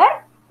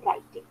particular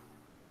writing.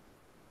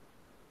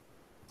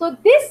 So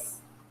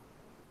this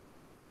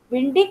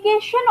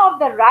vindication of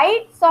the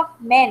rights of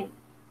men,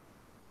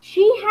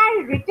 she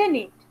had written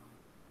it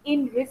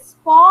in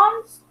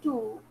response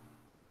to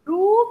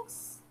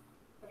Brooke's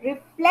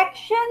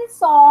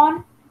reflections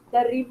on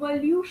the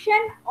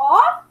revolution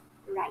of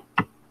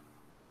writing.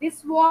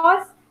 This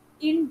was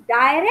in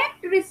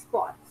direct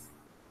response.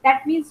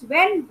 That means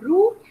when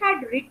Brooke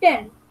had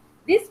written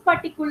this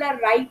particular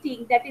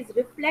writing, that is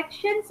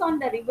Reflections on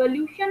the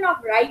Revolution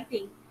of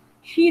Writing,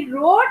 she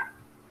wrote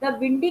the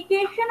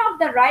vindication of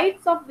the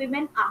rights of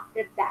women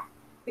after that,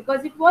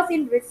 because it was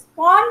in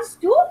response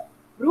to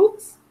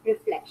Brooke's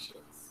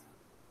reflections.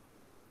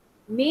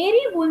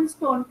 Mary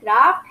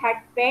Wollstonecraft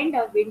had penned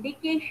a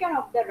vindication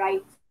of the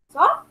rights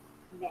of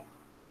men.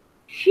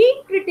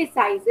 She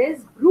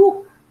criticizes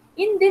Brooke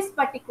in this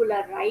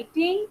particular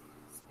writing,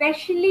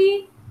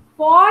 especially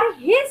for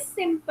his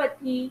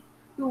sympathy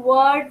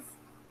towards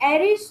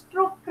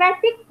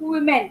aristocratic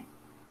women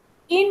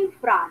in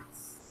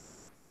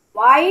France,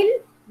 while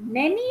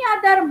many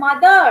other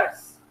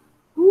mothers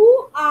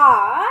who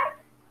are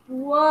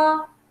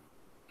poor,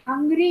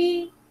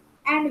 hungry,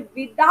 and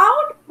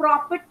without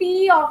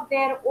property of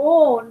their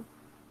own,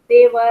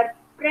 they were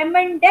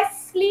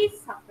tremendously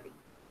suffering.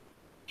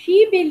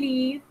 She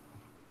believed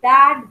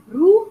that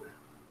Brooke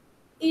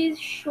is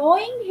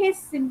showing his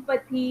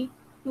sympathy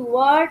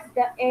towards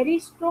the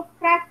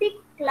aristocratic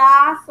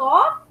class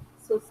of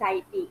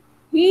society.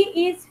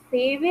 He is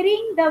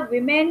favoring the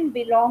women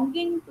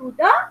belonging to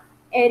the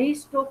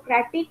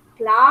aristocratic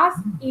class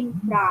in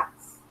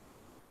France.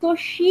 So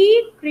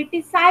she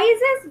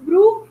criticizes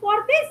Brooke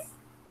for this.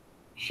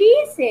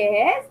 She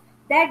says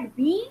that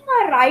being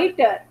a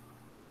writer,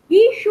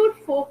 he should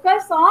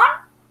focus on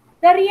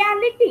the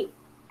reality.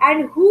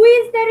 And who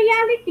is the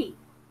reality?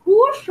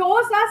 Who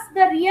shows us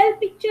the real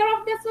picture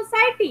of the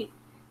society?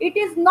 It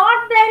is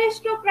not the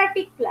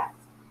aristocratic class.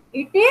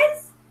 It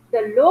is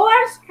the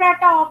lower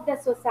strata of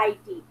the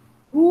society,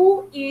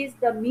 who is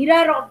the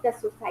mirror of the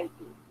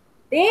society.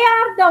 They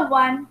are the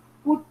one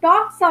who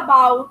talks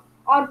about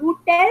or who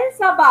tells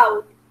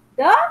about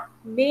the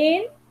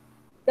main,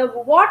 the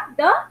what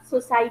the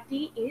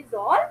society is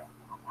all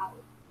about.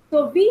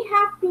 So we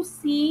have to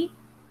see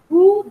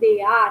who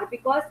they are,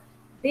 because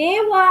they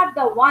were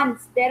the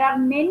ones. There are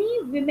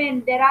many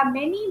women, there are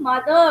many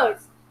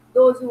mothers,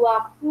 those who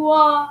are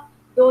poor,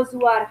 those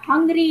who are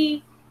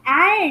hungry,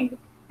 and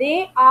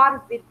they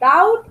are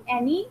without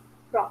any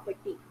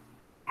property,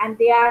 and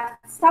they are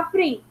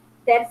suffering.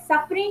 Their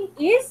suffering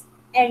is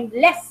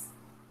endless.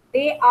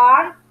 They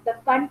are the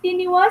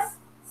continuous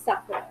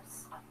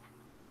sufferers.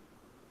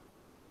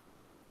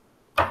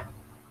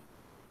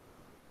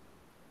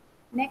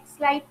 Next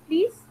slide,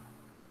 please.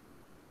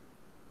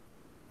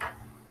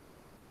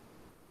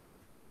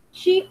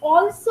 She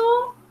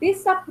also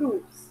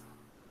disapproves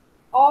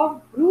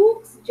of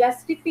Brooke's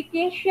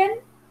justification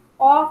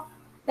of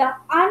the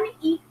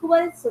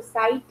unequal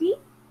society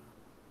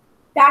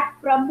that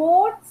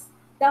promotes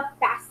the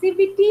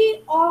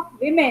passivity of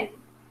women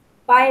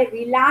by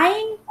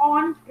relying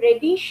on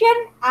tradition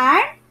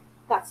and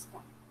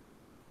custom.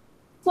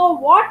 So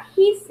what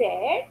he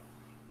said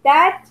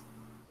that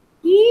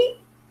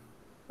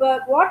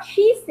what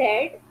she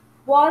said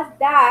was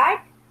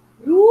that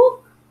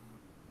Brooke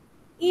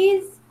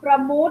is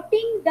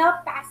promoting the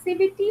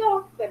passivity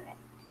of women.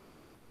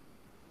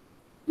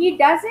 He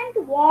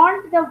doesn't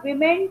want the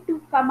women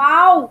to come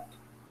out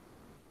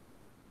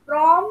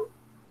from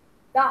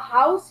the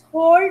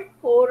household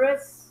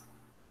chorus,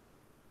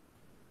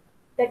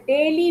 the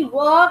daily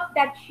work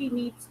that she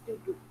needs to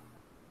do.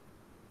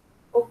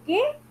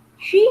 Okay?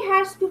 She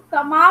has to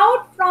come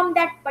out from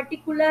that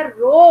particular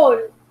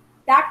role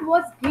that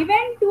was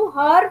given to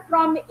her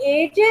from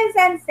ages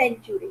and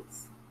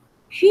centuries.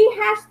 She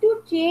has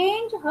to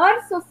change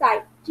her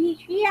society.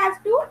 She has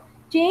to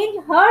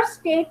change her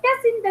status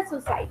in the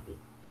society.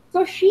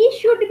 So she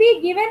should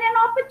be given an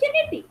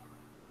opportunity.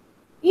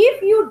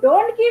 If you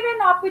don't give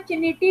an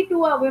opportunity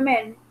to a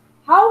woman,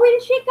 how will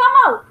she come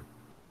out?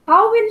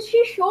 How will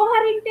she show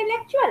her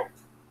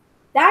intellectuals?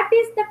 That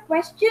is the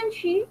question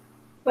she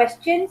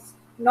questions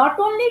not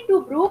only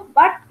to Brooke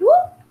but to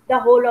the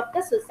whole of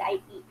the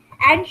society.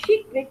 And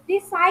she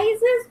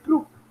criticizes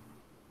Brooke.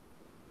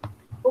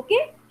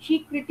 Okay?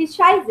 She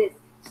criticizes.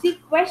 She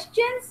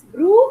questions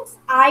Brooke's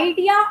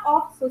idea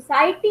of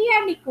society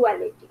and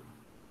equality.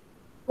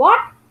 What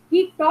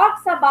he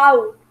talks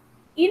about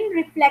in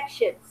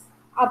reflections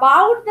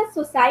about the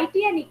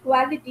society and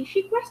equality,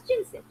 she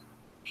questions it.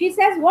 She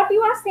says, what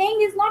you are saying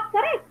is not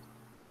correct.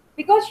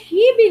 Because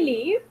she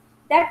believed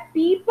that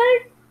people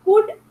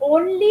could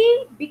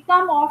only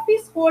become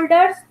office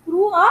holders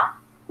through a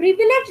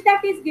privilege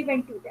that is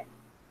given to them.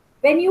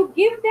 When you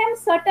give them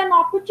certain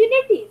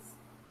opportunities,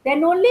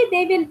 then only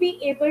they will be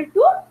able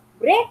to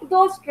break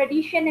those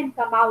tradition and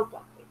come out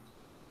of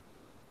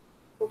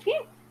it. Okay,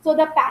 so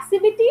the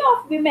passivity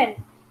of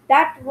women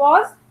that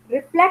was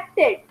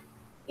reflected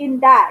in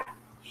that,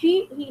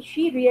 she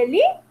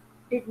really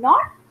did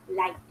not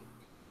like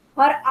it.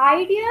 Her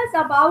ideas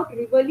about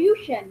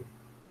revolution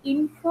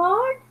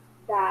inferred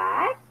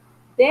that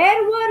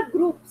there were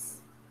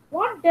groups.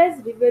 What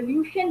does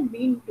revolution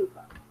mean to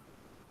her?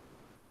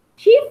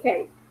 She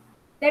felt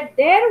that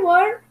there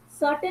were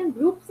certain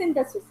groups in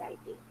the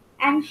society,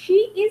 and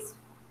she is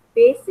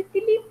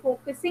basically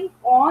focusing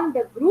on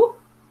the group.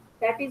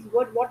 That is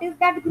what is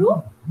that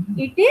group?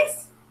 It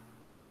is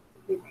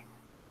women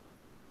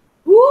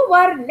who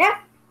were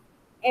left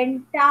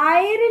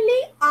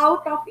entirely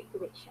out of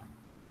equation.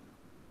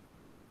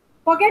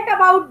 Forget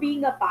about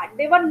being a part.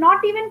 They were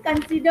not even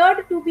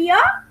considered to be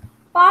a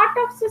part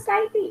of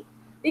society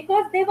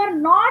because they were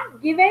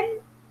not given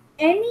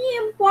any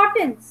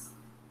importance.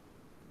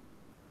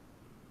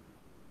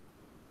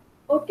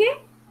 Okay,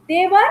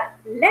 they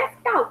were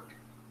left out.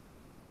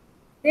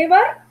 They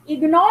were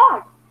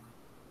ignored.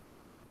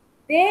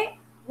 They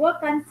were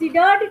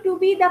considered to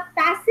be the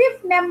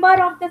passive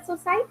member of the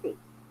society.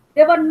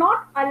 They were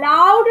not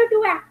allowed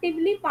to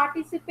actively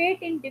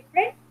participate in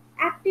different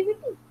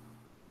activities.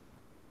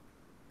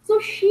 So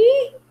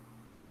she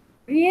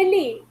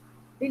really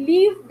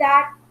believed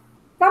that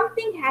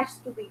something has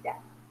to be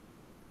done.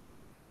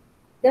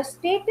 The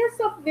status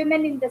of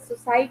women in the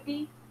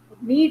society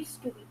needs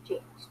to be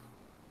changed.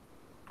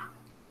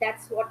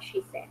 That's what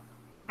she said.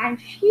 And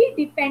she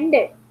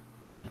defended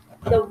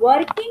the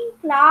working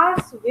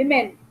class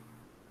women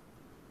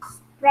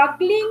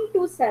struggling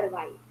to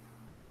survive.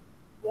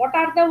 What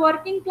are the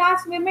working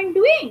class women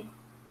doing?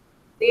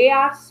 They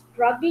are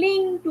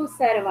struggling to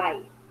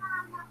survive.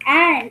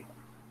 And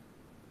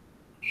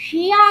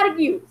she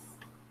argues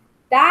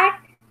that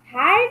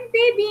had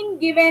they been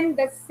given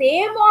the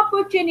same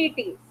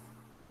opportunities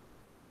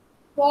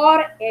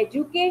for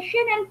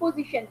education and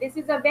position, this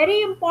is a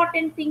very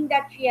important thing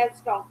that she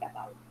has talked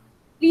about.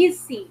 Please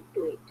see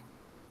to it.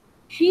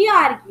 She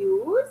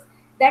argues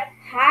that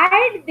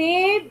had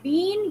they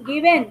been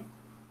given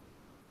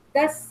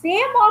the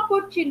same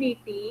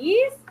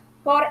opportunities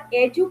for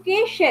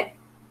education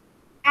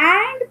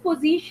and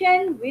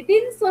position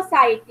within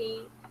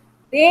society,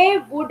 they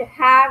would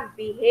have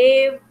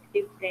behaved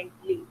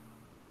differently.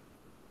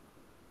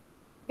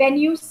 When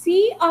you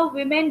see a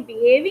woman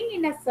behaving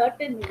in a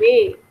certain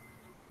way,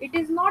 it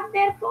is not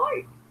their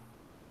fault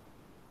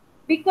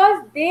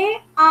because they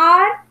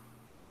are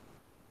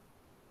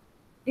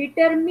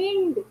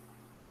determined.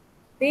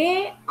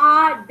 They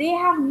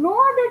have no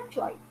other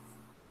choice.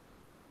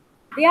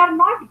 They are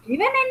not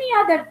given any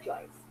other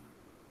choice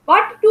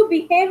but to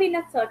behave in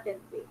a certain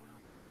way.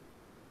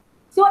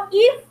 So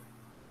if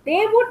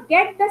they would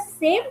get the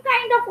same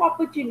kind of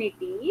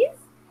opportunities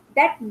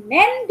that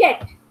men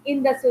get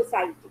in the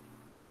society,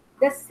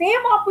 the same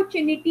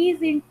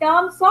opportunities in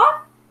terms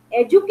of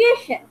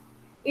education,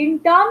 in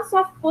terms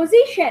of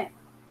position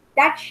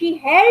that she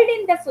held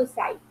in the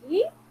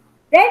society,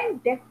 then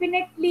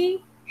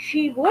definitely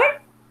she would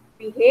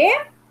behave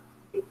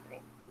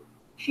differently.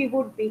 She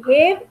would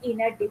behave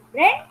in a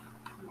different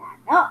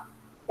manner.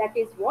 That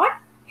is what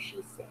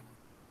she said.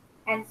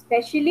 And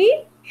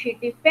especially she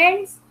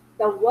defends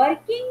the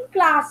working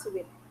class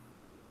women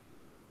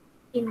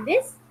in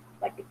this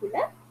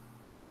particular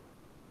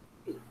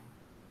field.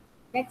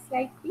 Next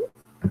slide, please.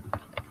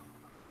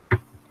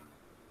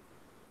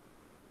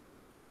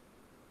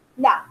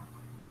 Now,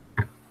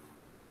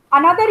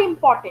 another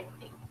important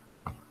thing.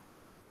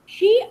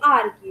 She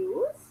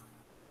argues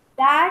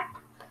that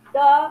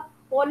the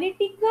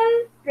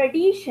political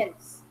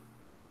traditions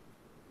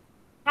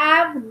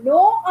have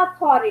no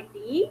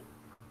authority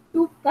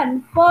to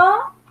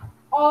confer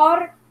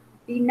or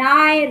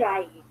deny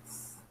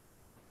rights.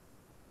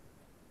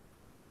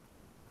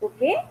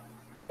 Okay?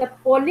 The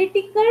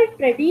political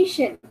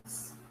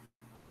traditions,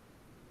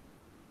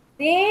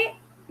 they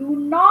do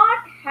not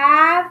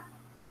have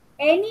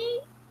any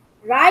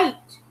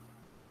right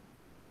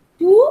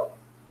to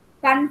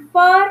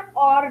confer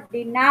or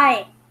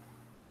deny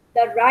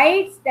the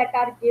rights that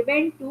are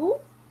given to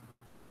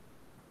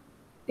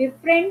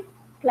different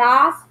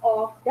class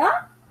of the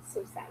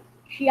society.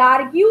 She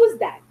argues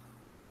that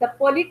the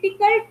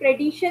political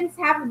traditions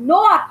have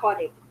no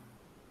authority.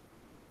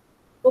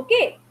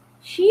 Okay,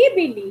 she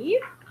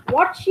believed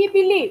what she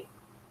believed,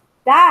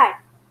 that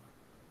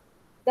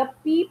the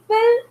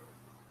people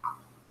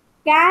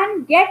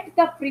can get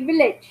the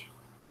privilege,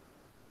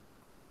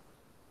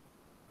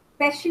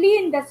 especially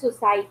in the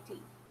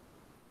society,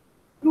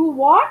 through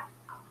what?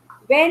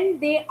 When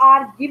they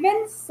are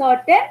given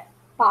certain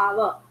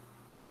power,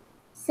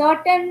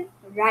 certain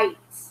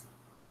rights.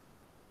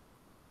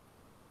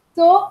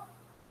 So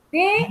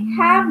they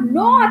have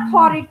no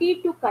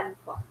authority to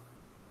confer.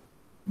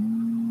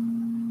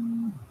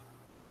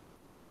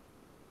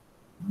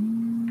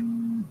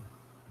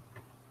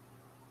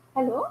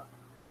 Hello?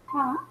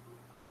 Huh?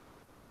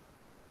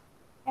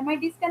 Am I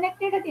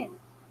disconnected again?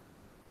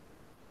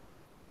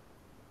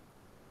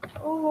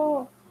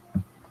 Oh,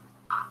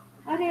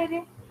 अरे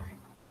अरे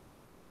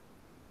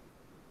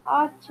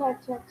अच्छा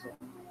अच्छा अच्छा.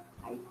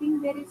 I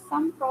think there is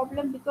some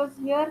problem because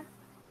here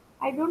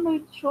I don't know,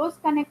 it shows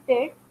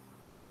connected.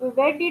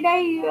 Where did I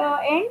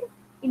end?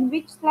 In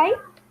which slide?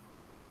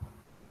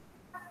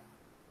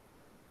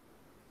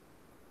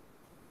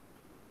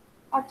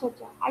 Acha,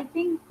 acha. I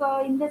think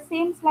in the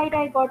same slide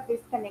I got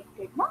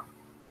disconnected, no?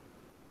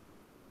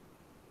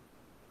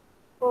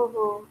 Oh,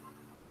 oh.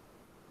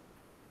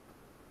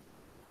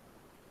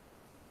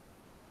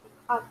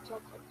 Acha,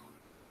 acha, acha.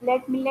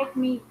 Let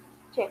me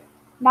check.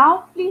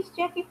 Now please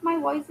check if my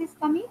voice is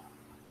coming.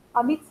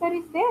 Amit sir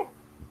is there.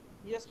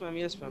 Yes, ma'am.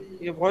 Yes, ma'am.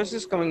 Your voice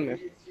is coming, ma'am.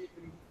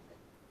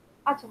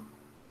 Acha.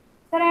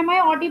 Sir, am I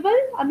audible?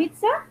 Amit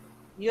sir?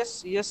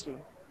 Yes, yes,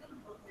 ma'am.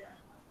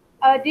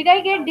 Did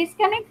I get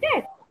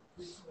disconnected?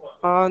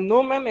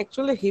 No, ma'am.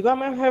 Actually, Hiba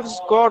ma'am has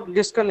got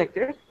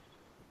disconnected.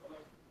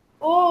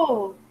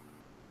 Oh,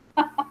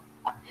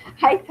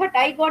 I thought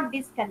I got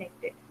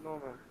disconnected. No,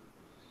 ma'am.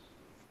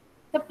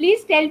 So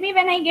please tell me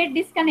when I get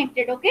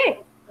disconnected, okay?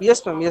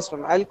 Yes, ma'am. Yes,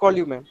 ma'am. I'll call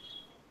you, ma'am.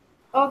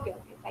 Okay,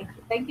 okay. Thank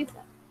you. Thank you,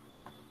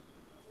 sir.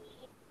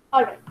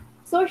 All right.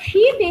 So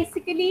she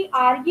basically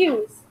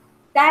argues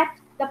that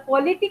the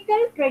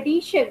political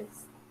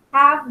traditions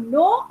have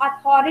no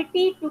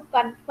authority to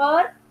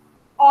confer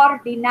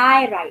or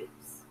deny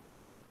rights.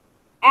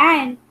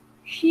 And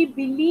she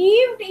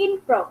believed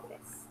in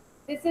progress.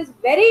 This is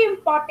very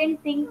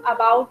important thing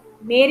about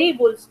Mary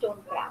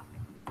Wollstonecraft.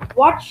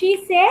 What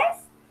she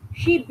says,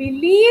 she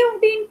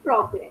believed in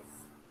progress.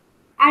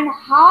 And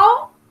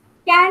how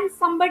can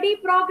somebody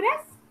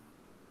progress?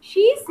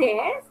 She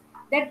says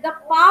that the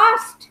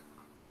past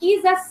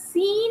is a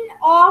scene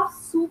of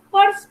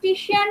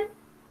superstition,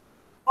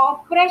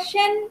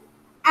 oppression,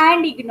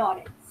 and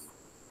ignorance.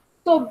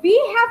 So we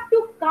have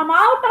to come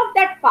out of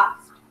that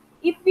past.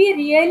 If we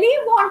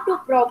really want to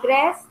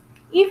progress,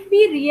 if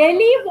we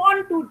really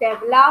want to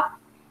develop,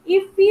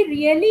 if we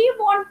really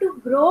want to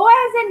grow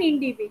as an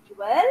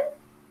individual,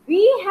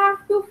 we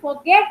have to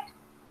forget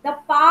the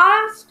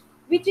past,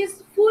 which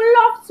is full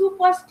of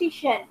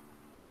superstition,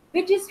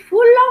 which is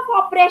full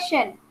of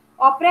oppression.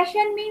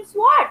 Oppression means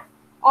what?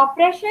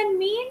 Oppression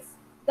means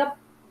the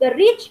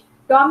rich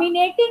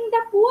dominating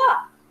the poor,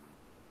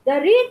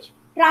 the rich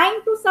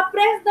trying to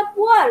suppress the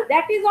poor.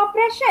 That is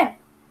oppression.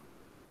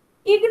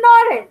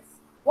 Ignorance.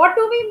 What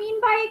do we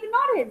mean by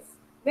ignorance?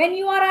 When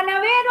you are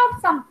unaware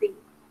of something,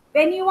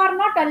 when you are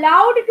not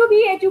allowed to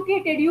be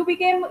educated, you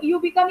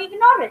become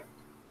ignorant.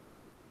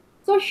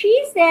 So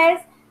she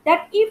says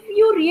that if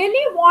you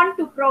really want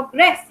to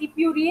progress, if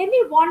you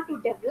really want to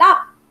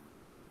develop,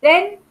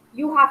 then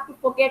you have to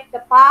forget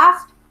the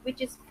past,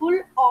 which is full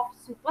of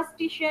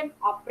superstition,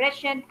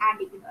 oppression,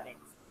 and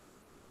ignorance.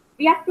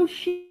 We have to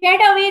shed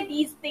away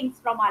these things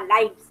from our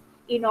lives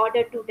in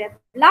order to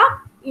develop,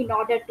 in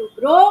order to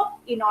grow,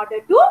 in order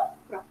to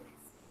progress.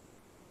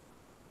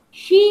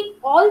 She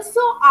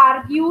also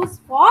argues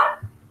for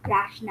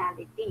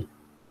rationality,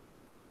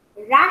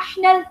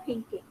 rational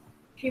thinking.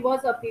 She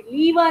was a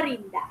believer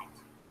in that,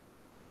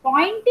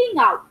 pointing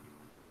out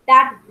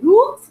that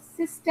Brooke's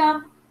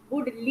system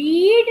would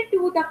lead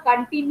to the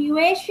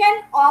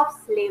continuation of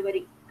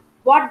slavery.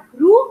 What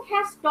Brooke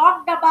has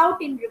talked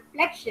about in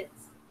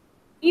Reflections,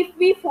 if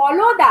we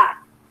follow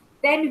that,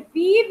 then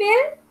we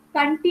will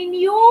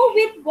continue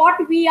with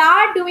what we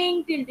are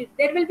doing till this.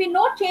 There will be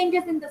no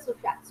changes in the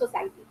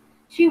society.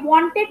 She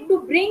wanted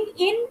to bring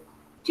in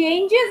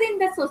changes in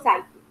the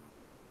society.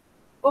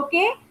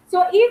 Okay,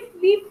 so if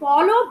we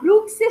follow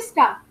Brooke's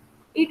system,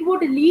 it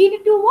would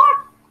lead to what?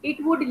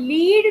 It would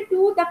lead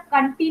to the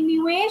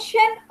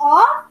continuation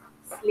of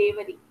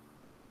slavery.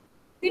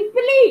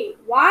 Simply,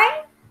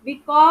 why?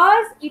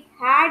 because it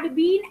had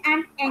been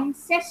an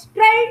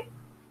ancestral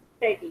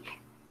tradition.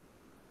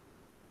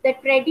 The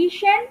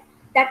tradition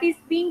that is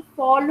being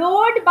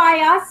followed by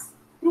us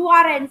through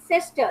our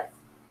ancestors.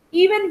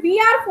 Even we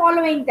are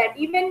following that.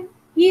 Even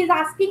he is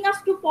asking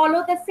us to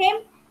follow the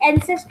same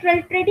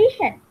ancestral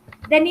tradition.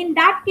 Then in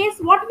that case,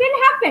 what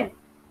will happen?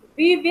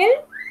 We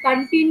will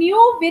continue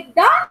with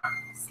the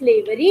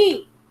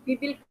slavery. We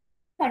will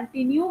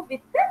continue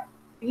with the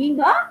being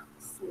a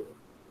slave.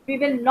 We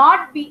will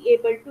not be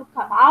able to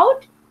come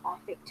out of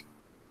it.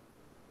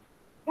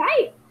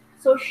 Right?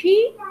 So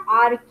she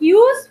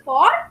argues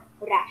for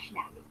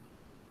rationality.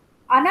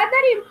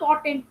 Another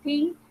important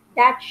thing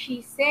that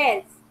she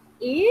says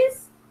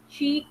is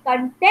she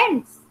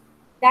contends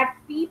that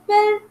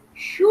people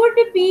should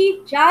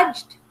be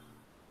judged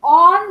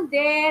on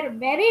their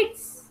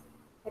merits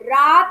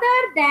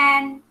rather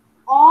than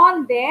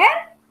on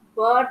their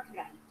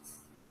birthrights.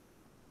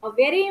 A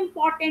very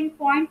important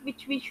point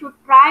which we should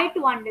try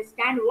to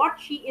understand what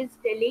she is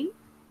telling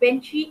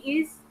when she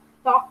is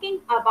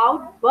talking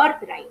about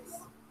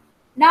birthrights.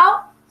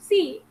 Now,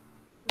 see,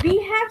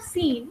 we have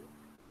seen,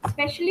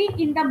 especially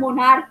in the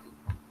monarchy,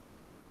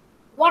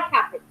 what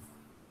happens?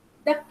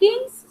 The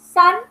king's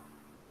son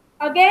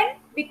again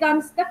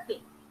becomes the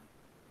king.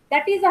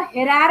 That is a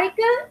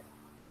hierarchical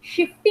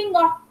shifting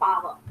of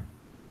power.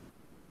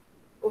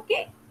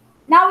 Okay.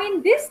 Now,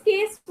 in this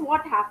case,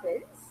 what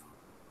happens?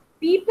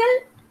 People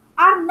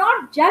are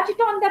not judged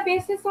on the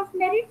basis of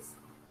merits.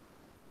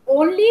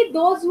 Only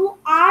those who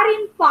are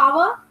in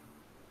power,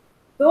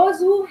 those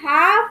who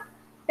have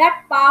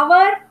that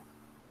power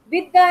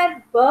with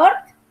their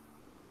birth,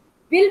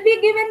 will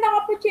be given the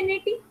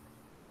opportunity.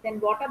 Then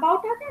what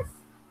about others?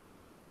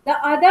 The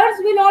others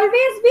will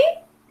always be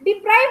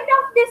deprived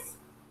of this.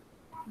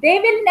 They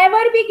will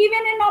never be given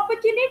an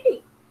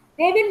opportunity.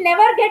 They will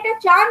never get a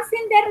chance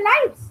in their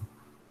lives.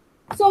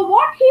 So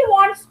what he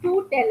wants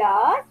to tell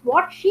us,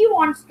 what she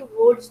wants to,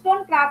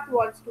 Wollstonecraft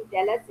wants to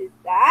tell us is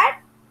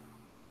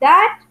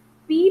that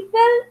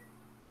people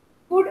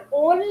could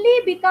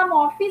only become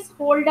office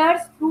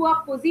holders through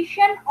a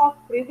position of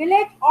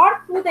privilege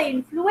or through the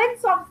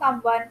influence of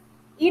someone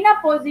in a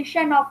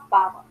position of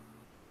power.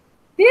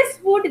 This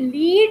would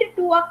lead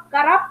to a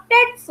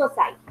corrupted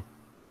society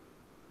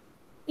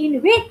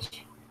in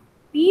which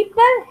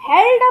people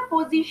held a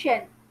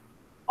position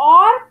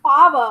or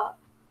power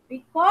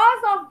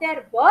because of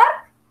their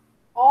birth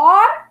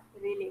or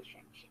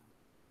relationship.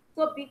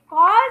 So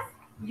because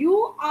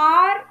you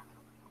are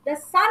the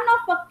son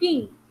of a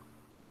king,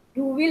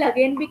 you will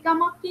again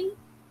become a king.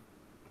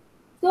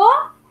 So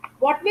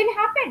what will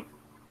happen?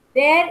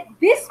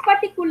 This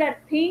particular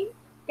thing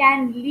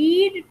can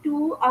lead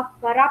to a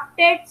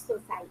corrupted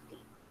society.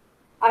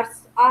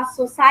 Our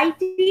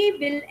society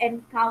will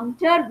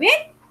encounter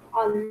with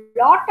a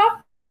lot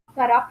of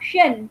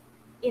corruption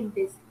in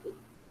this case,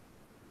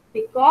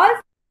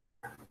 because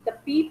the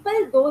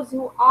people, those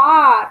who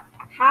are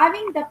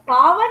having the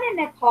power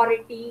and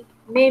authority,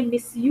 may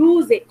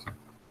misuse it.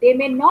 They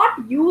may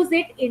not use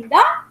it in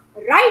the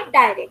right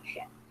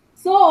direction.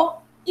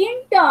 So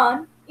in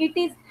turn, it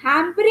is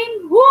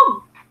hampering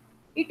whom?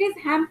 It is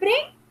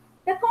hampering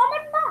the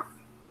common mass.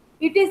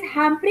 It is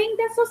hampering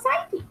the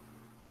society.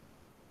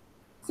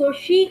 So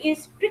she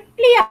is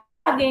strictly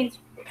against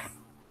this.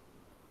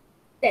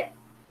 Then,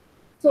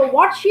 so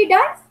what she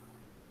does?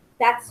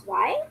 That's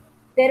why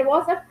there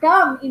was a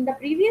term in the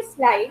previous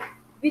slide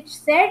which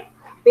said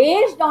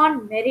based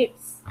on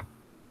merits.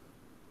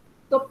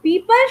 So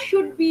people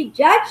should be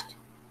judged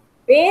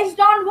based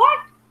on what?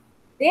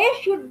 They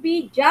should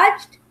be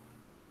judged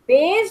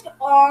based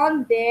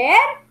on their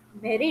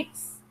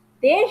merits.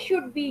 They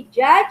should be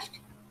judged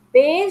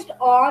based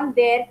on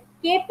their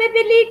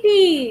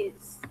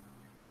capabilities.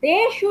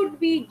 They should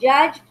be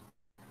judged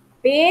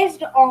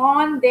based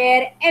on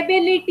their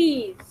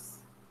abilities,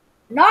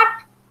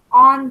 not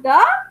on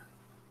the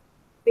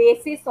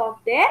basis of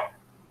their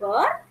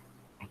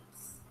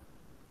birthrights.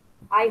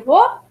 I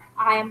hope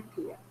I am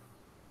clear.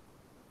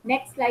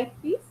 Next slide,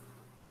 please.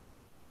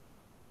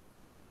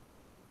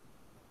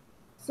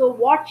 So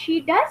what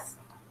she does?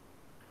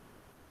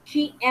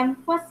 She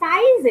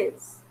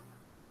emphasizes,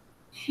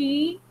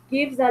 she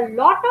gives a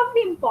lot of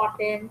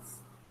importance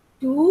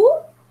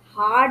to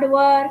hard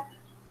work,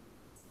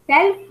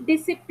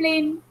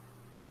 self-discipline,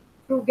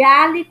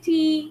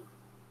 frugality,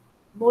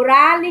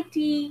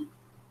 morality,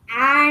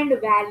 and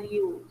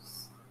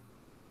values.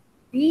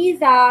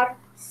 These are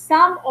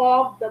some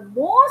of the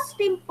most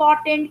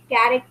important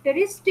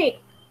characteristics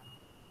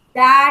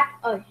that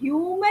a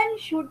human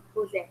should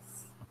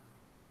possess.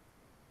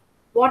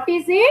 What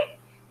is it?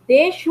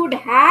 They should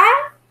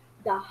have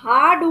the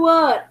hard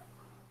work.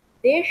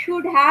 They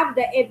should have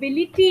the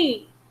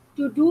ability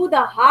to do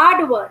the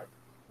hard work,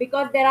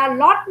 because there are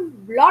lot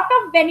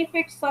of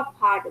benefits of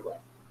hard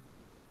work.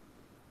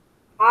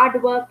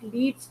 Hard work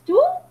leads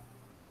to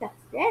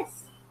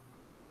success.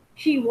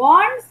 She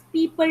wants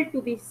people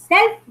to be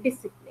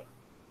self-disciplined.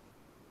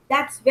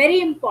 That's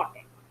very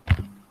important.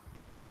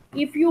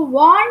 If you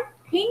want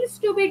things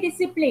to be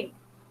disciplined,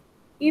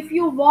 If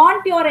you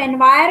want your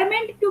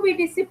environment to be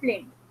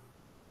disciplined,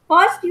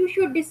 first you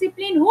should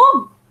discipline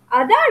whom?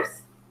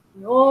 Others?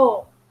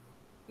 No.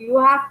 You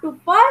have to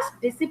first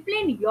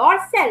discipline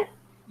yourself.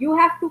 You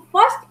have to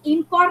first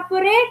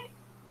incorporate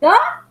the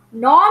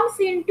norms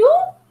into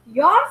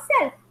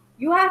yourself.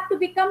 You have to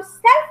become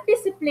self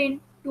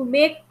disciplined to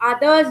make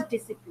others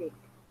disciplined.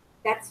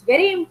 That's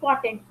very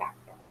important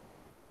factor.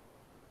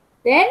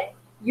 Then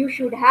you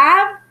should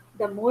have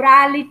the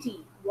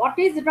morality. What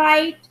is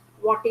right?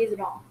 What is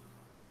wrong?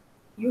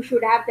 You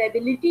should have the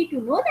ability to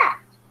know that.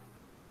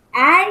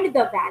 And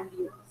the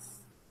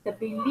values, the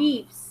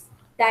beliefs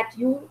that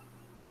you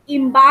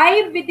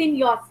imbibe within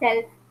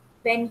yourself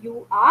when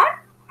you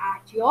are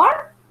at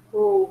your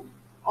home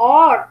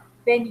or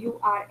when you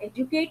are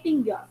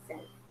educating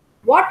yourself.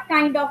 What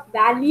kind of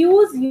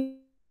values you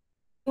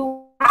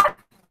have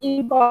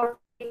incorporated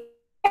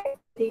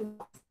within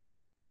yourself,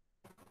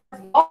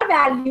 because your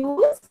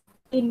values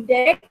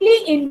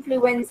indirectly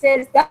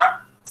influences the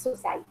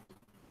society.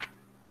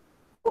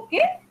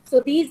 Okay, so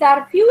these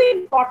are few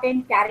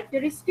important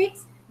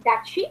characteristics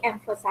that she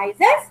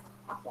emphasizes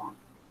upon.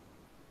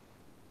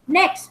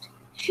 Next,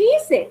 she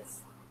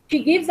says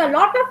she gives a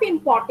lot of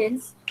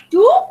importance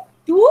to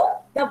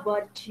the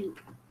virtue.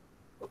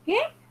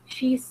 Okay,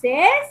 she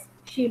says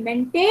she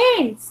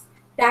maintains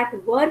that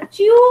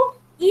virtue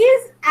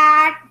is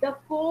at the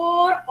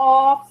core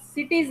of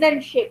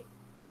citizenship.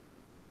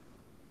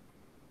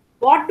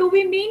 What do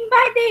we mean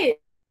by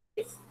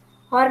this?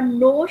 Her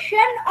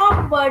notion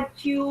of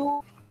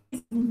virtue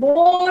is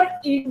more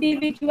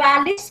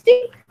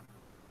individualistic.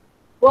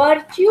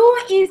 Virtue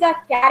is a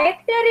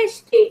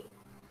characteristic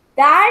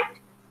that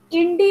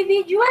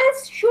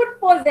individuals should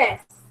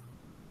possess.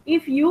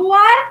 If you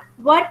are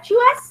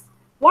virtuous,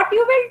 what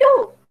you will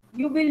do?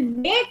 You will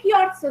make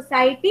your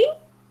society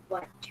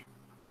virtuous.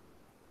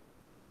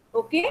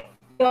 Okay?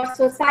 Your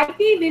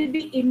society will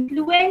be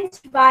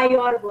influenced by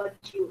your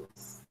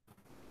virtues.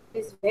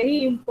 Is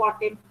very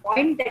important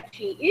point that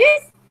she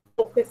is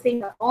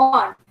focusing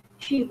on.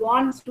 She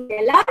wants to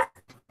tell us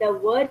the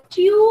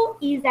virtue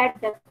is at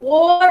the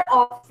core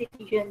of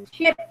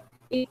citizenship.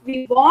 If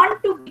we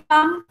want to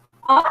become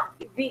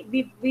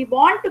we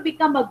want to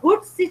become a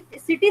good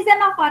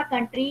citizen of our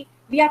country,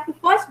 we have to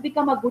first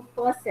become a good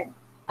person.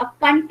 A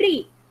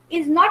country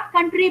is not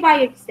country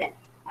by itself.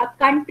 A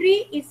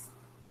country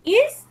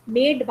is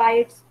made by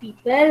its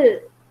people.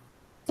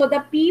 So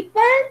the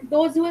people,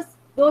 those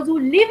who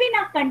live in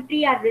a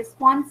country are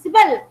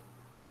responsible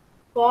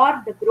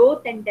for the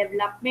growth and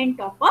development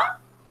of a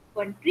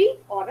country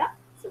or a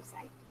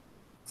society.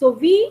 So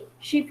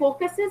she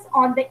focuses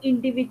on the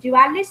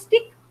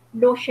individualistic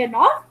notion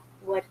of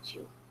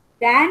virtue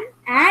and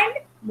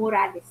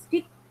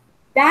moralistic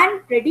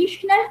than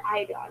traditional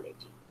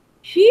ideology.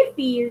 She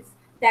feels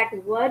that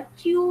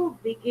virtue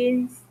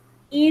begins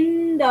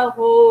in the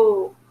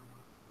home.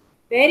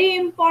 Very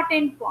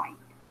important point.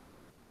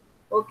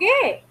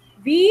 Okay,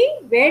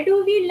 where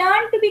do we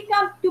learn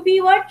to be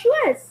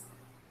virtuous?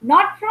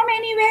 Not from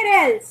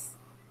anywhere else,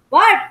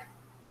 but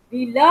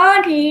we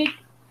learn it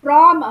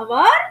from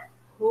our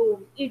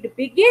home. It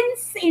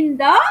begins in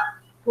the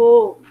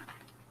home.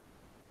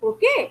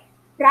 Okay,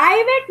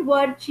 private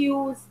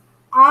virtues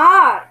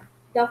are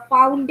the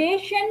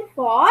foundation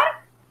for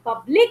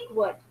public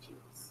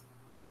virtues.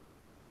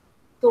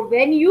 So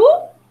when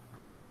you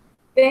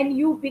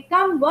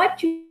become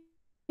virtuous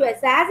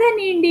as an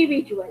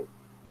individual,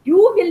 you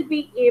will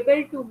be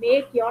able to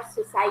make your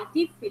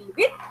society filled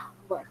with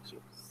virtues.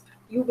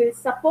 You will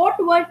support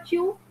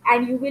virtue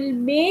and you will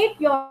make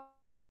your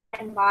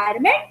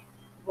environment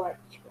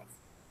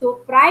virtuous. So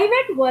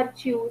private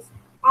virtues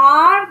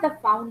are the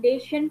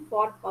foundation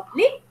for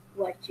public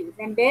virtues.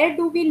 And where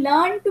do we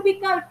learn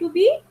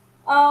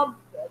uh,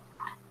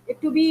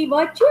 to be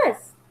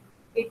virtuous?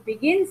 It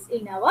begins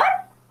in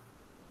our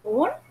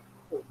own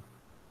home.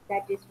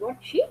 That is what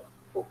she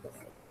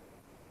focuses.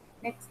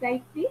 Next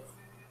slide, please.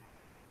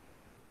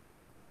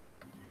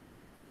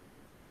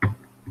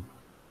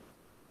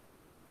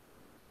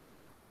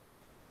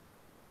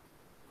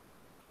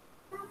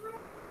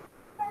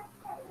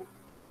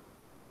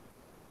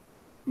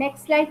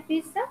 Next slide,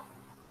 please, sir.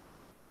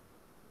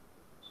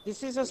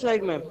 This is a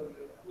slide, ma'am.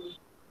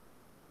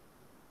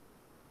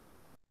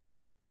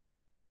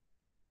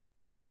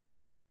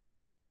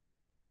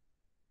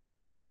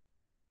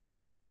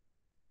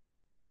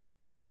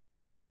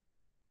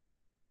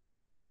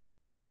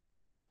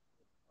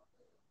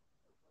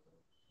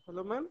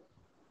 Hello, ma'am.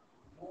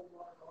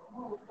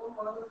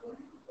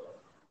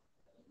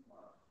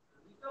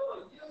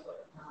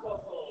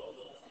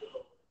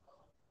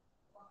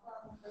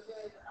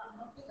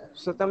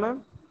 Sweta,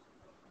 ma'am.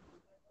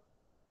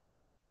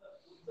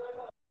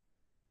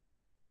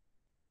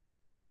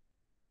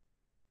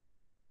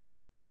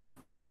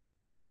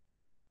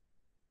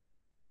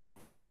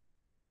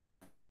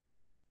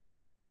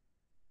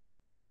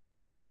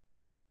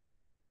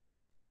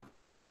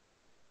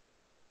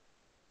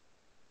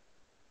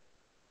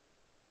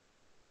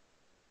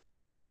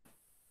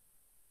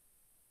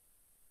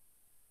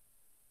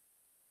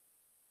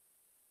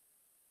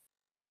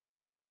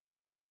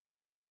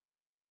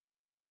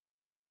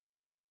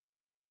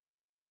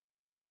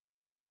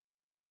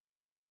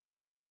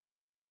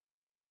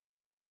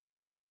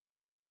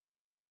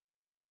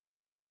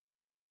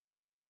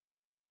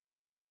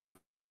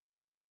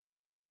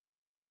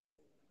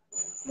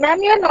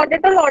 Ma'am, you are not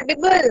at all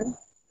audible.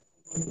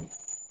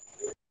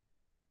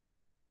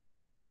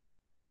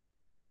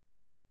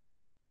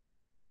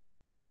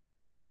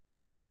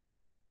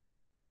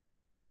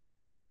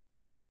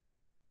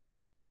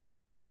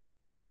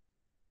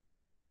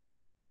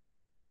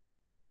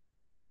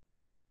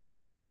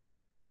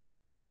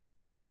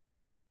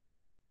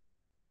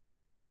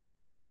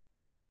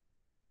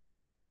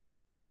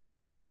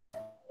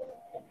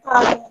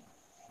 Ma'am,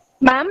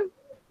 ma'am,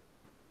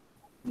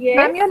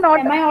 Yes, you're not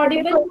am I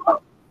audible?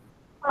 audible.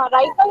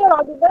 Right now you're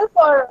audible.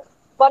 For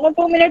 1 or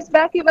 2 minutes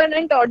back, you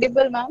weren't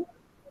audible, ma'am.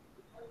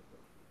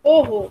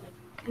 Oh,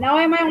 now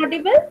am I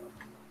audible?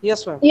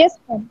 Yes, ma'am. Yes,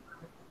 ma'am.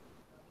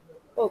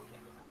 Okay.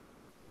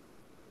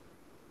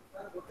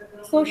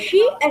 So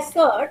she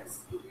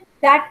asserts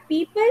that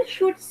people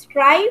should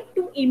strive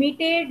to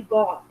imitate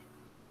God.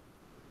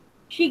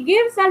 She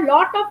gives a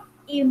lot of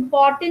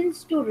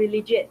importance to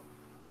religion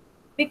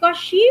because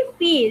she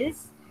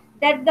feels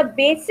that the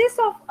basis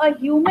of a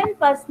human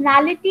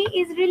personality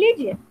is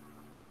religion.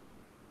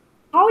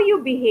 How you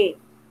behave,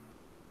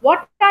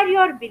 what are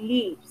your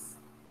beliefs,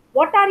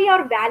 what are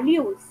your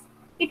values.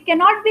 It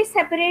cannot be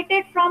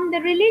separated from the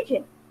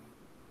religion.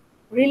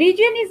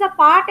 Religion is a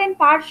part and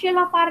partial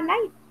of our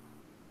life.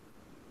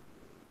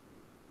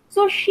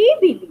 So she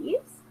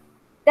believes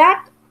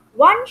that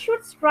one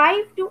should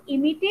strive to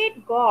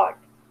imitate God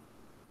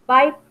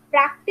by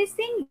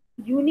practicing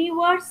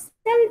universal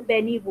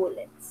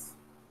benevolence.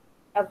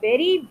 A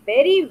very,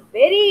 very,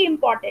 very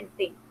important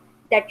thing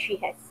that she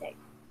has said.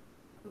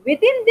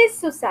 Within this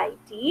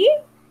society,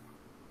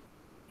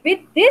 with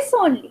this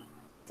only,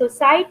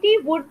 society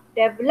would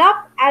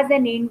develop as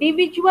an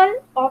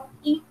individual of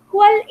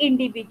equal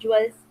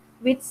individuals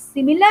with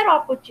similar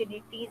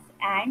opportunities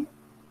and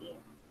aims.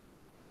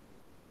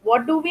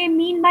 What do we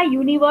mean by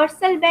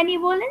universal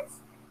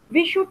benevolence?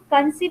 We should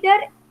consider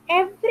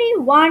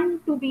everyone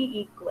to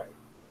be equal.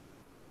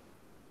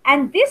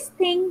 And this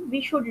thing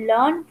we should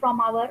learn from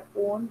our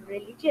own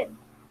religion,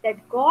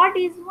 that God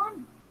is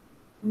one.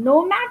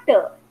 No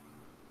matter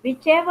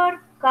whichever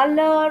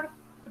color,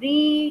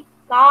 creed,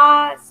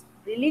 caste,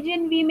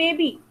 religion we may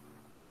be,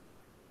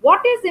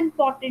 what is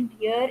important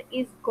here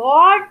is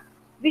God.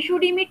 We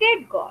should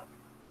imitate God.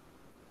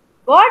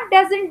 God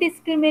doesn't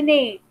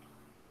discriminate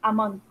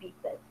among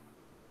people.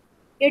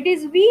 It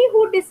is we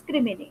who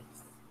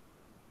discriminates.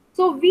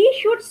 So we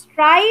should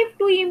strive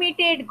to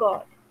imitate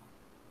God.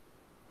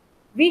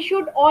 We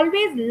should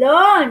always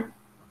learn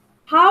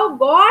how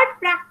God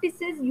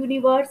practices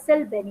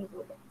universal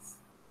benevolence.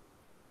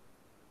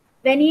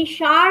 When He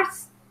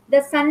showers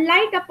the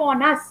sunlight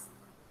upon us,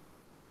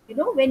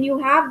 when you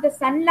have the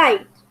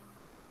sunlight,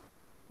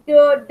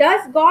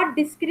 does God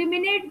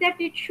discriminate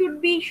that it should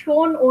be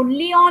shown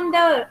only on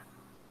the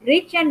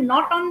rich and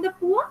not on the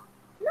poor?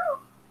 No.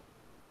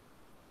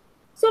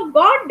 So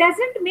God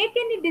doesn't make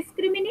any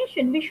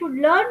discrimination. We should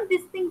learn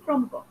this thing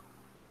from God.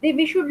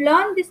 We should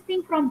learn this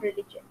thing from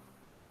religion.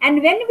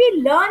 And when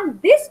we learn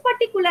this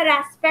particular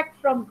aspect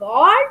from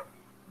God,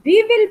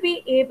 we will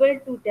be able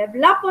to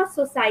develop a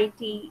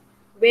society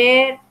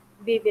where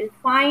we will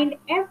find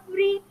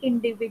every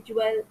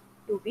individual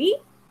to be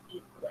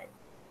equal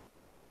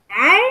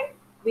and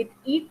with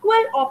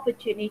equal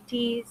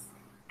opportunities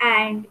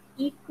and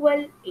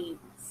equal aims,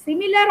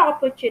 similar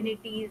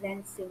opportunities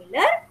and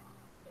similar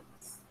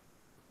aims.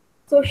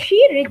 So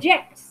she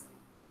rejects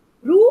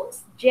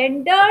Brooke's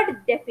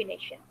gendered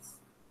definitions,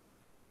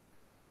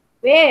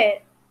 where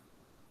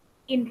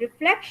in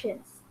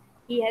reflections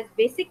he has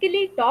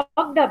basically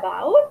talked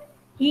about,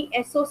 he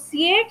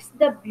associates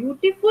the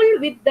beautiful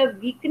with the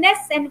weakness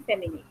and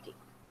femininity.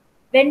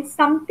 When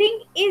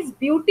something is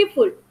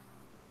beautiful,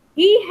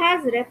 he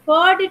has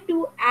referred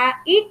to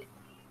it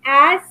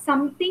as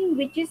something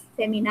which is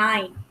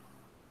feminine,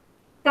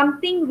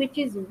 something which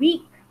is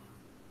weak.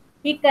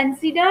 He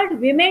considered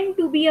women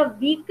to be a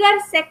weaker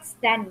sex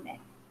than men,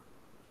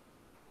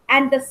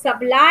 and the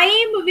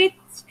sublime with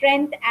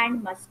strength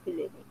and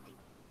masculinity.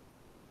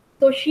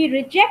 So she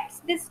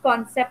rejects this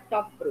concept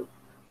of Brooke.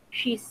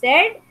 She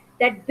said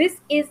that this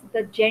is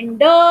the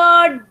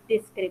gendered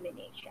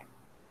discrimination.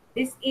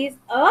 This is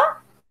a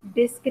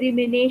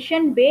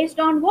discrimination based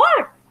on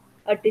what?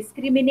 A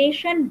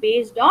discrimination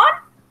based on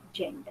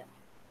gender.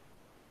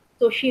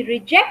 So she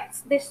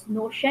rejects this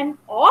notion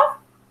of,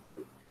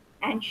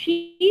 and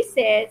she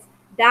says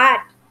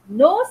that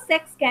no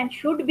sex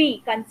should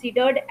be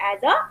considered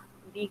as a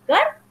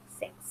weaker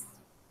sex.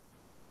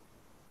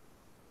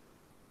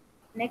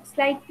 Next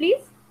slide,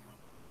 please.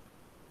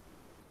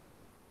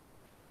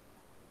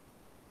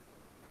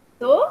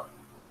 So,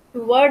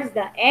 towards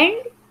the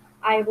end,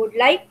 I would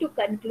like to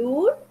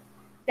conclude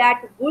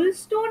that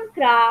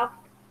Wollstonecraft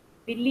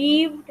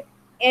believed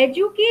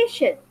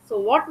education. So,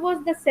 what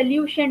was the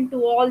solution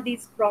to all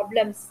these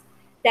problems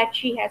that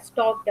she has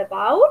talked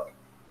about?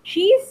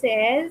 She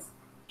says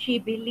she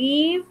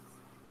believes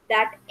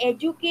that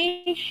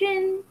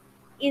education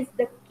is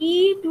the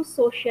key to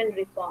social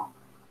reform.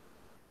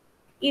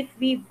 If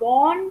we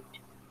want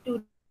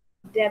to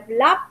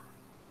develop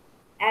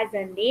as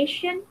a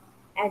nation,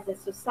 as a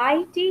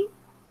society,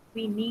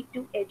 we need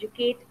to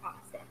educate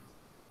ourselves.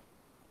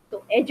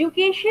 So,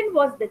 education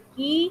was the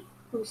key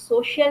to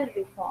social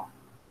reform.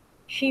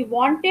 She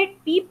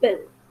wanted people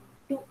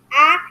to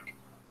act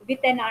with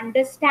an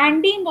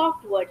understanding of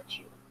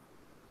virtue.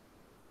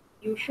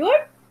 You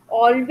should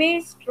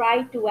always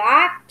try to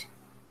act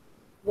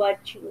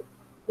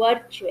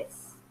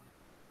virtuous,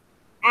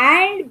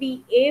 and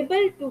be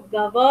able to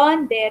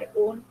govern their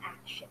own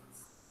actions.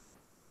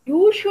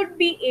 You should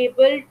be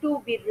able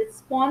to be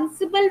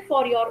responsible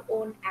for your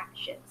own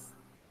actions.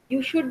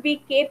 You should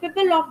be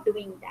capable of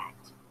doing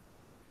that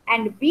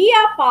and be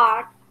a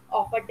part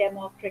of a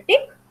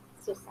democratic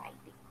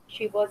society.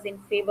 She was in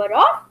favor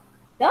of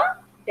the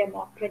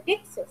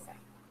democratic society.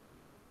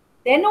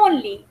 Then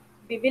only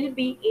we will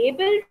be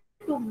able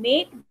to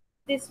make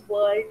this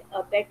world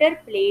a better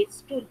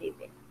place to live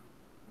in.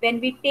 When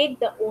we take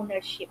the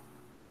ownership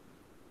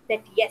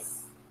that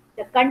yes,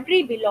 the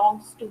country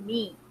belongs to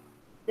me,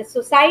 the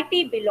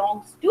society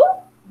belongs to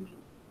me,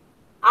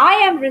 I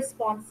am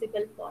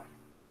responsible for it.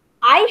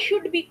 I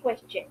should be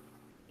questioned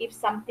if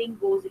something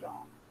goes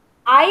wrong.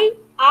 I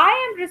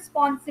am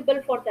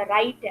responsible for the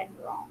right and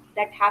wrong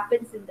that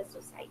happens in the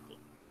society.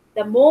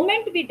 The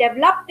moment we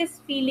develop this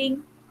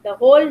feeling, the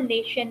whole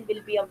nation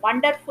will be a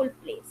wonderful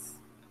place.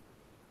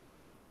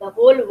 The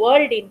whole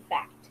world, in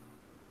fact.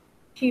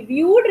 She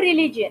viewed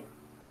religion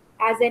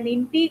as an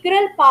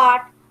integral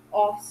part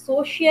of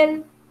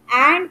social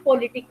and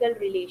political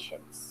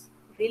relations.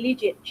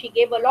 Religion, she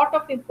gave a lot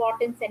of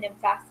importance and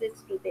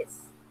emphasis to this,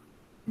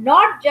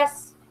 not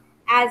just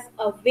as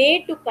a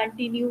way to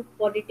continue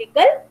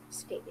political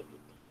stability.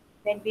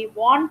 When we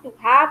want to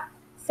have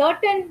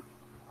certain,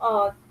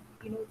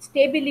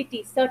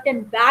 stability,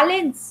 certain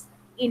balance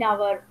in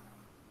our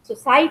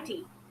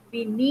society,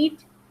 we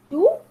need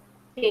to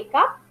take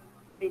up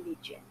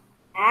religion.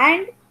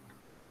 And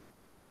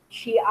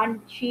she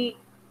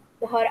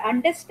her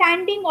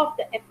understanding of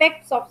the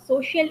effects of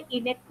social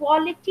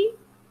inequality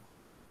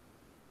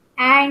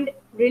and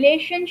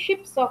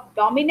relationships of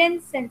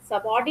dominance and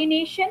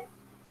subordination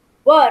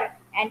were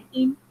an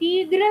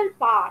integral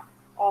part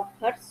of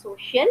her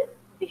social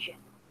vision.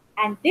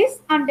 And this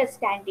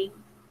understanding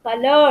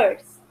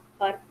colors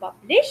her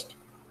published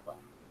work.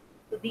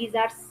 So, these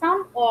are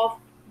some of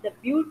the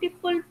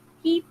beautiful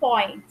key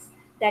points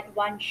that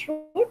one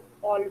should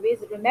always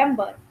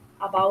remember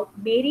about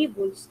Mary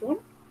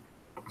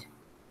Wollstonecraft.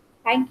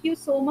 Thank you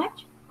so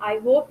much. I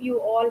hope you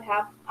all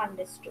have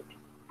understood.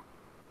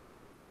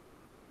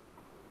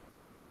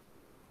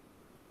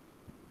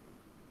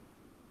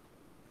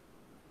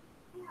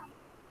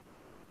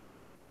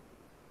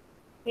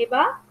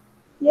 Heba,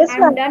 Yes, I'm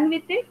ma'am. done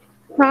with it.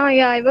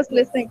 Yeah, I was Yes.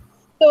 listening.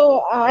 So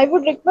I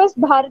would request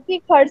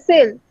Bharati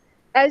Kharsel,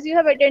 as you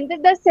have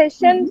attended the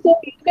session, Mhm. so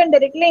you can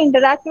directly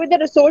interact with the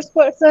resource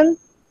person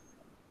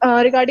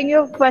regarding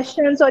your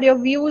questions or your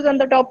views on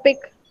the topic.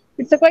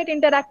 It's a quite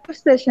interactive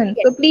session,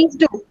 Yes. so please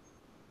do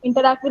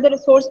interact with the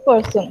resource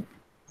person.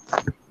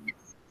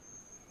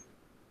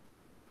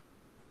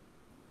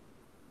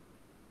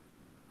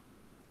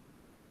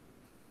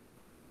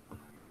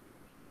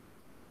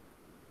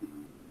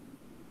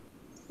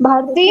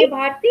 Bharati? Okay,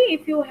 Bharti,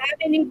 if you have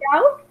any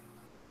doubt,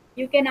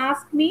 you can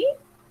ask me.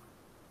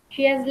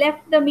 She has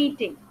left the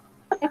meeting.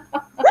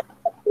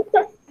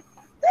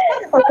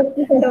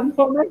 The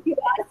moment you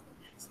ask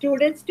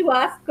students to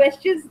ask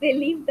questions, they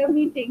leave the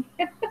meeting.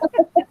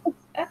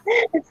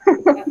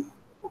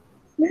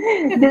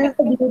 This is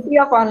the beauty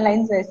of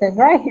online session,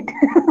 right?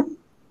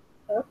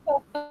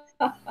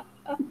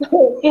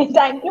 Okay,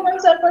 thank you, ma'am,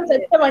 sir, for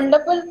such Yes. a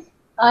wonderful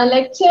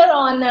lecture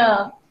on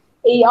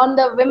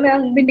the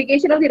women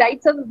vindication of the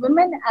rights of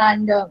women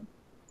and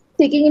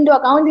taking into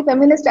account the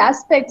feminist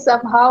aspects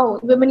of how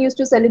women used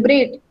to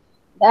celebrate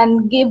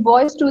and give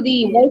voice to the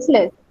Yes.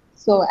 voiceless.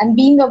 So, and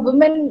being a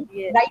woman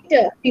Yes.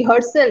 writer, she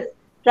herself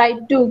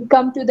tried to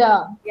come to the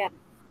Yeah.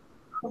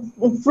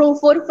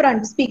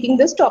 forefront speaking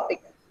this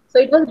topic. So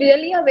it was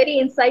really a very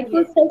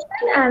insightful Yes.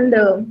 session, and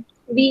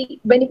we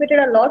benefited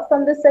a lot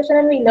from this session,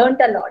 and we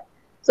learned a lot.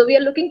 So we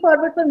are looking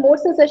forward for more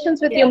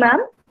sessions with you, Yeah.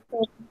 ma'am.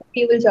 So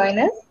you will join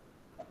us.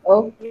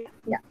 Oh, Yeah.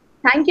 yeah.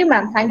 Thank you,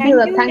 ma'am. Thank you.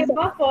 Thank you, Thanks.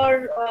 Heba, for.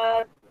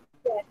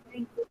 Yeah,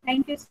 thank you.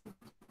 Thank you so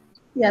much.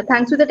 Yeah,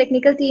 thanks to the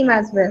technical team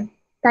as well.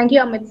 Thank you,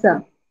 Amit sir,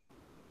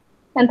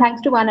 and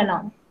thanks to one and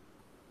all.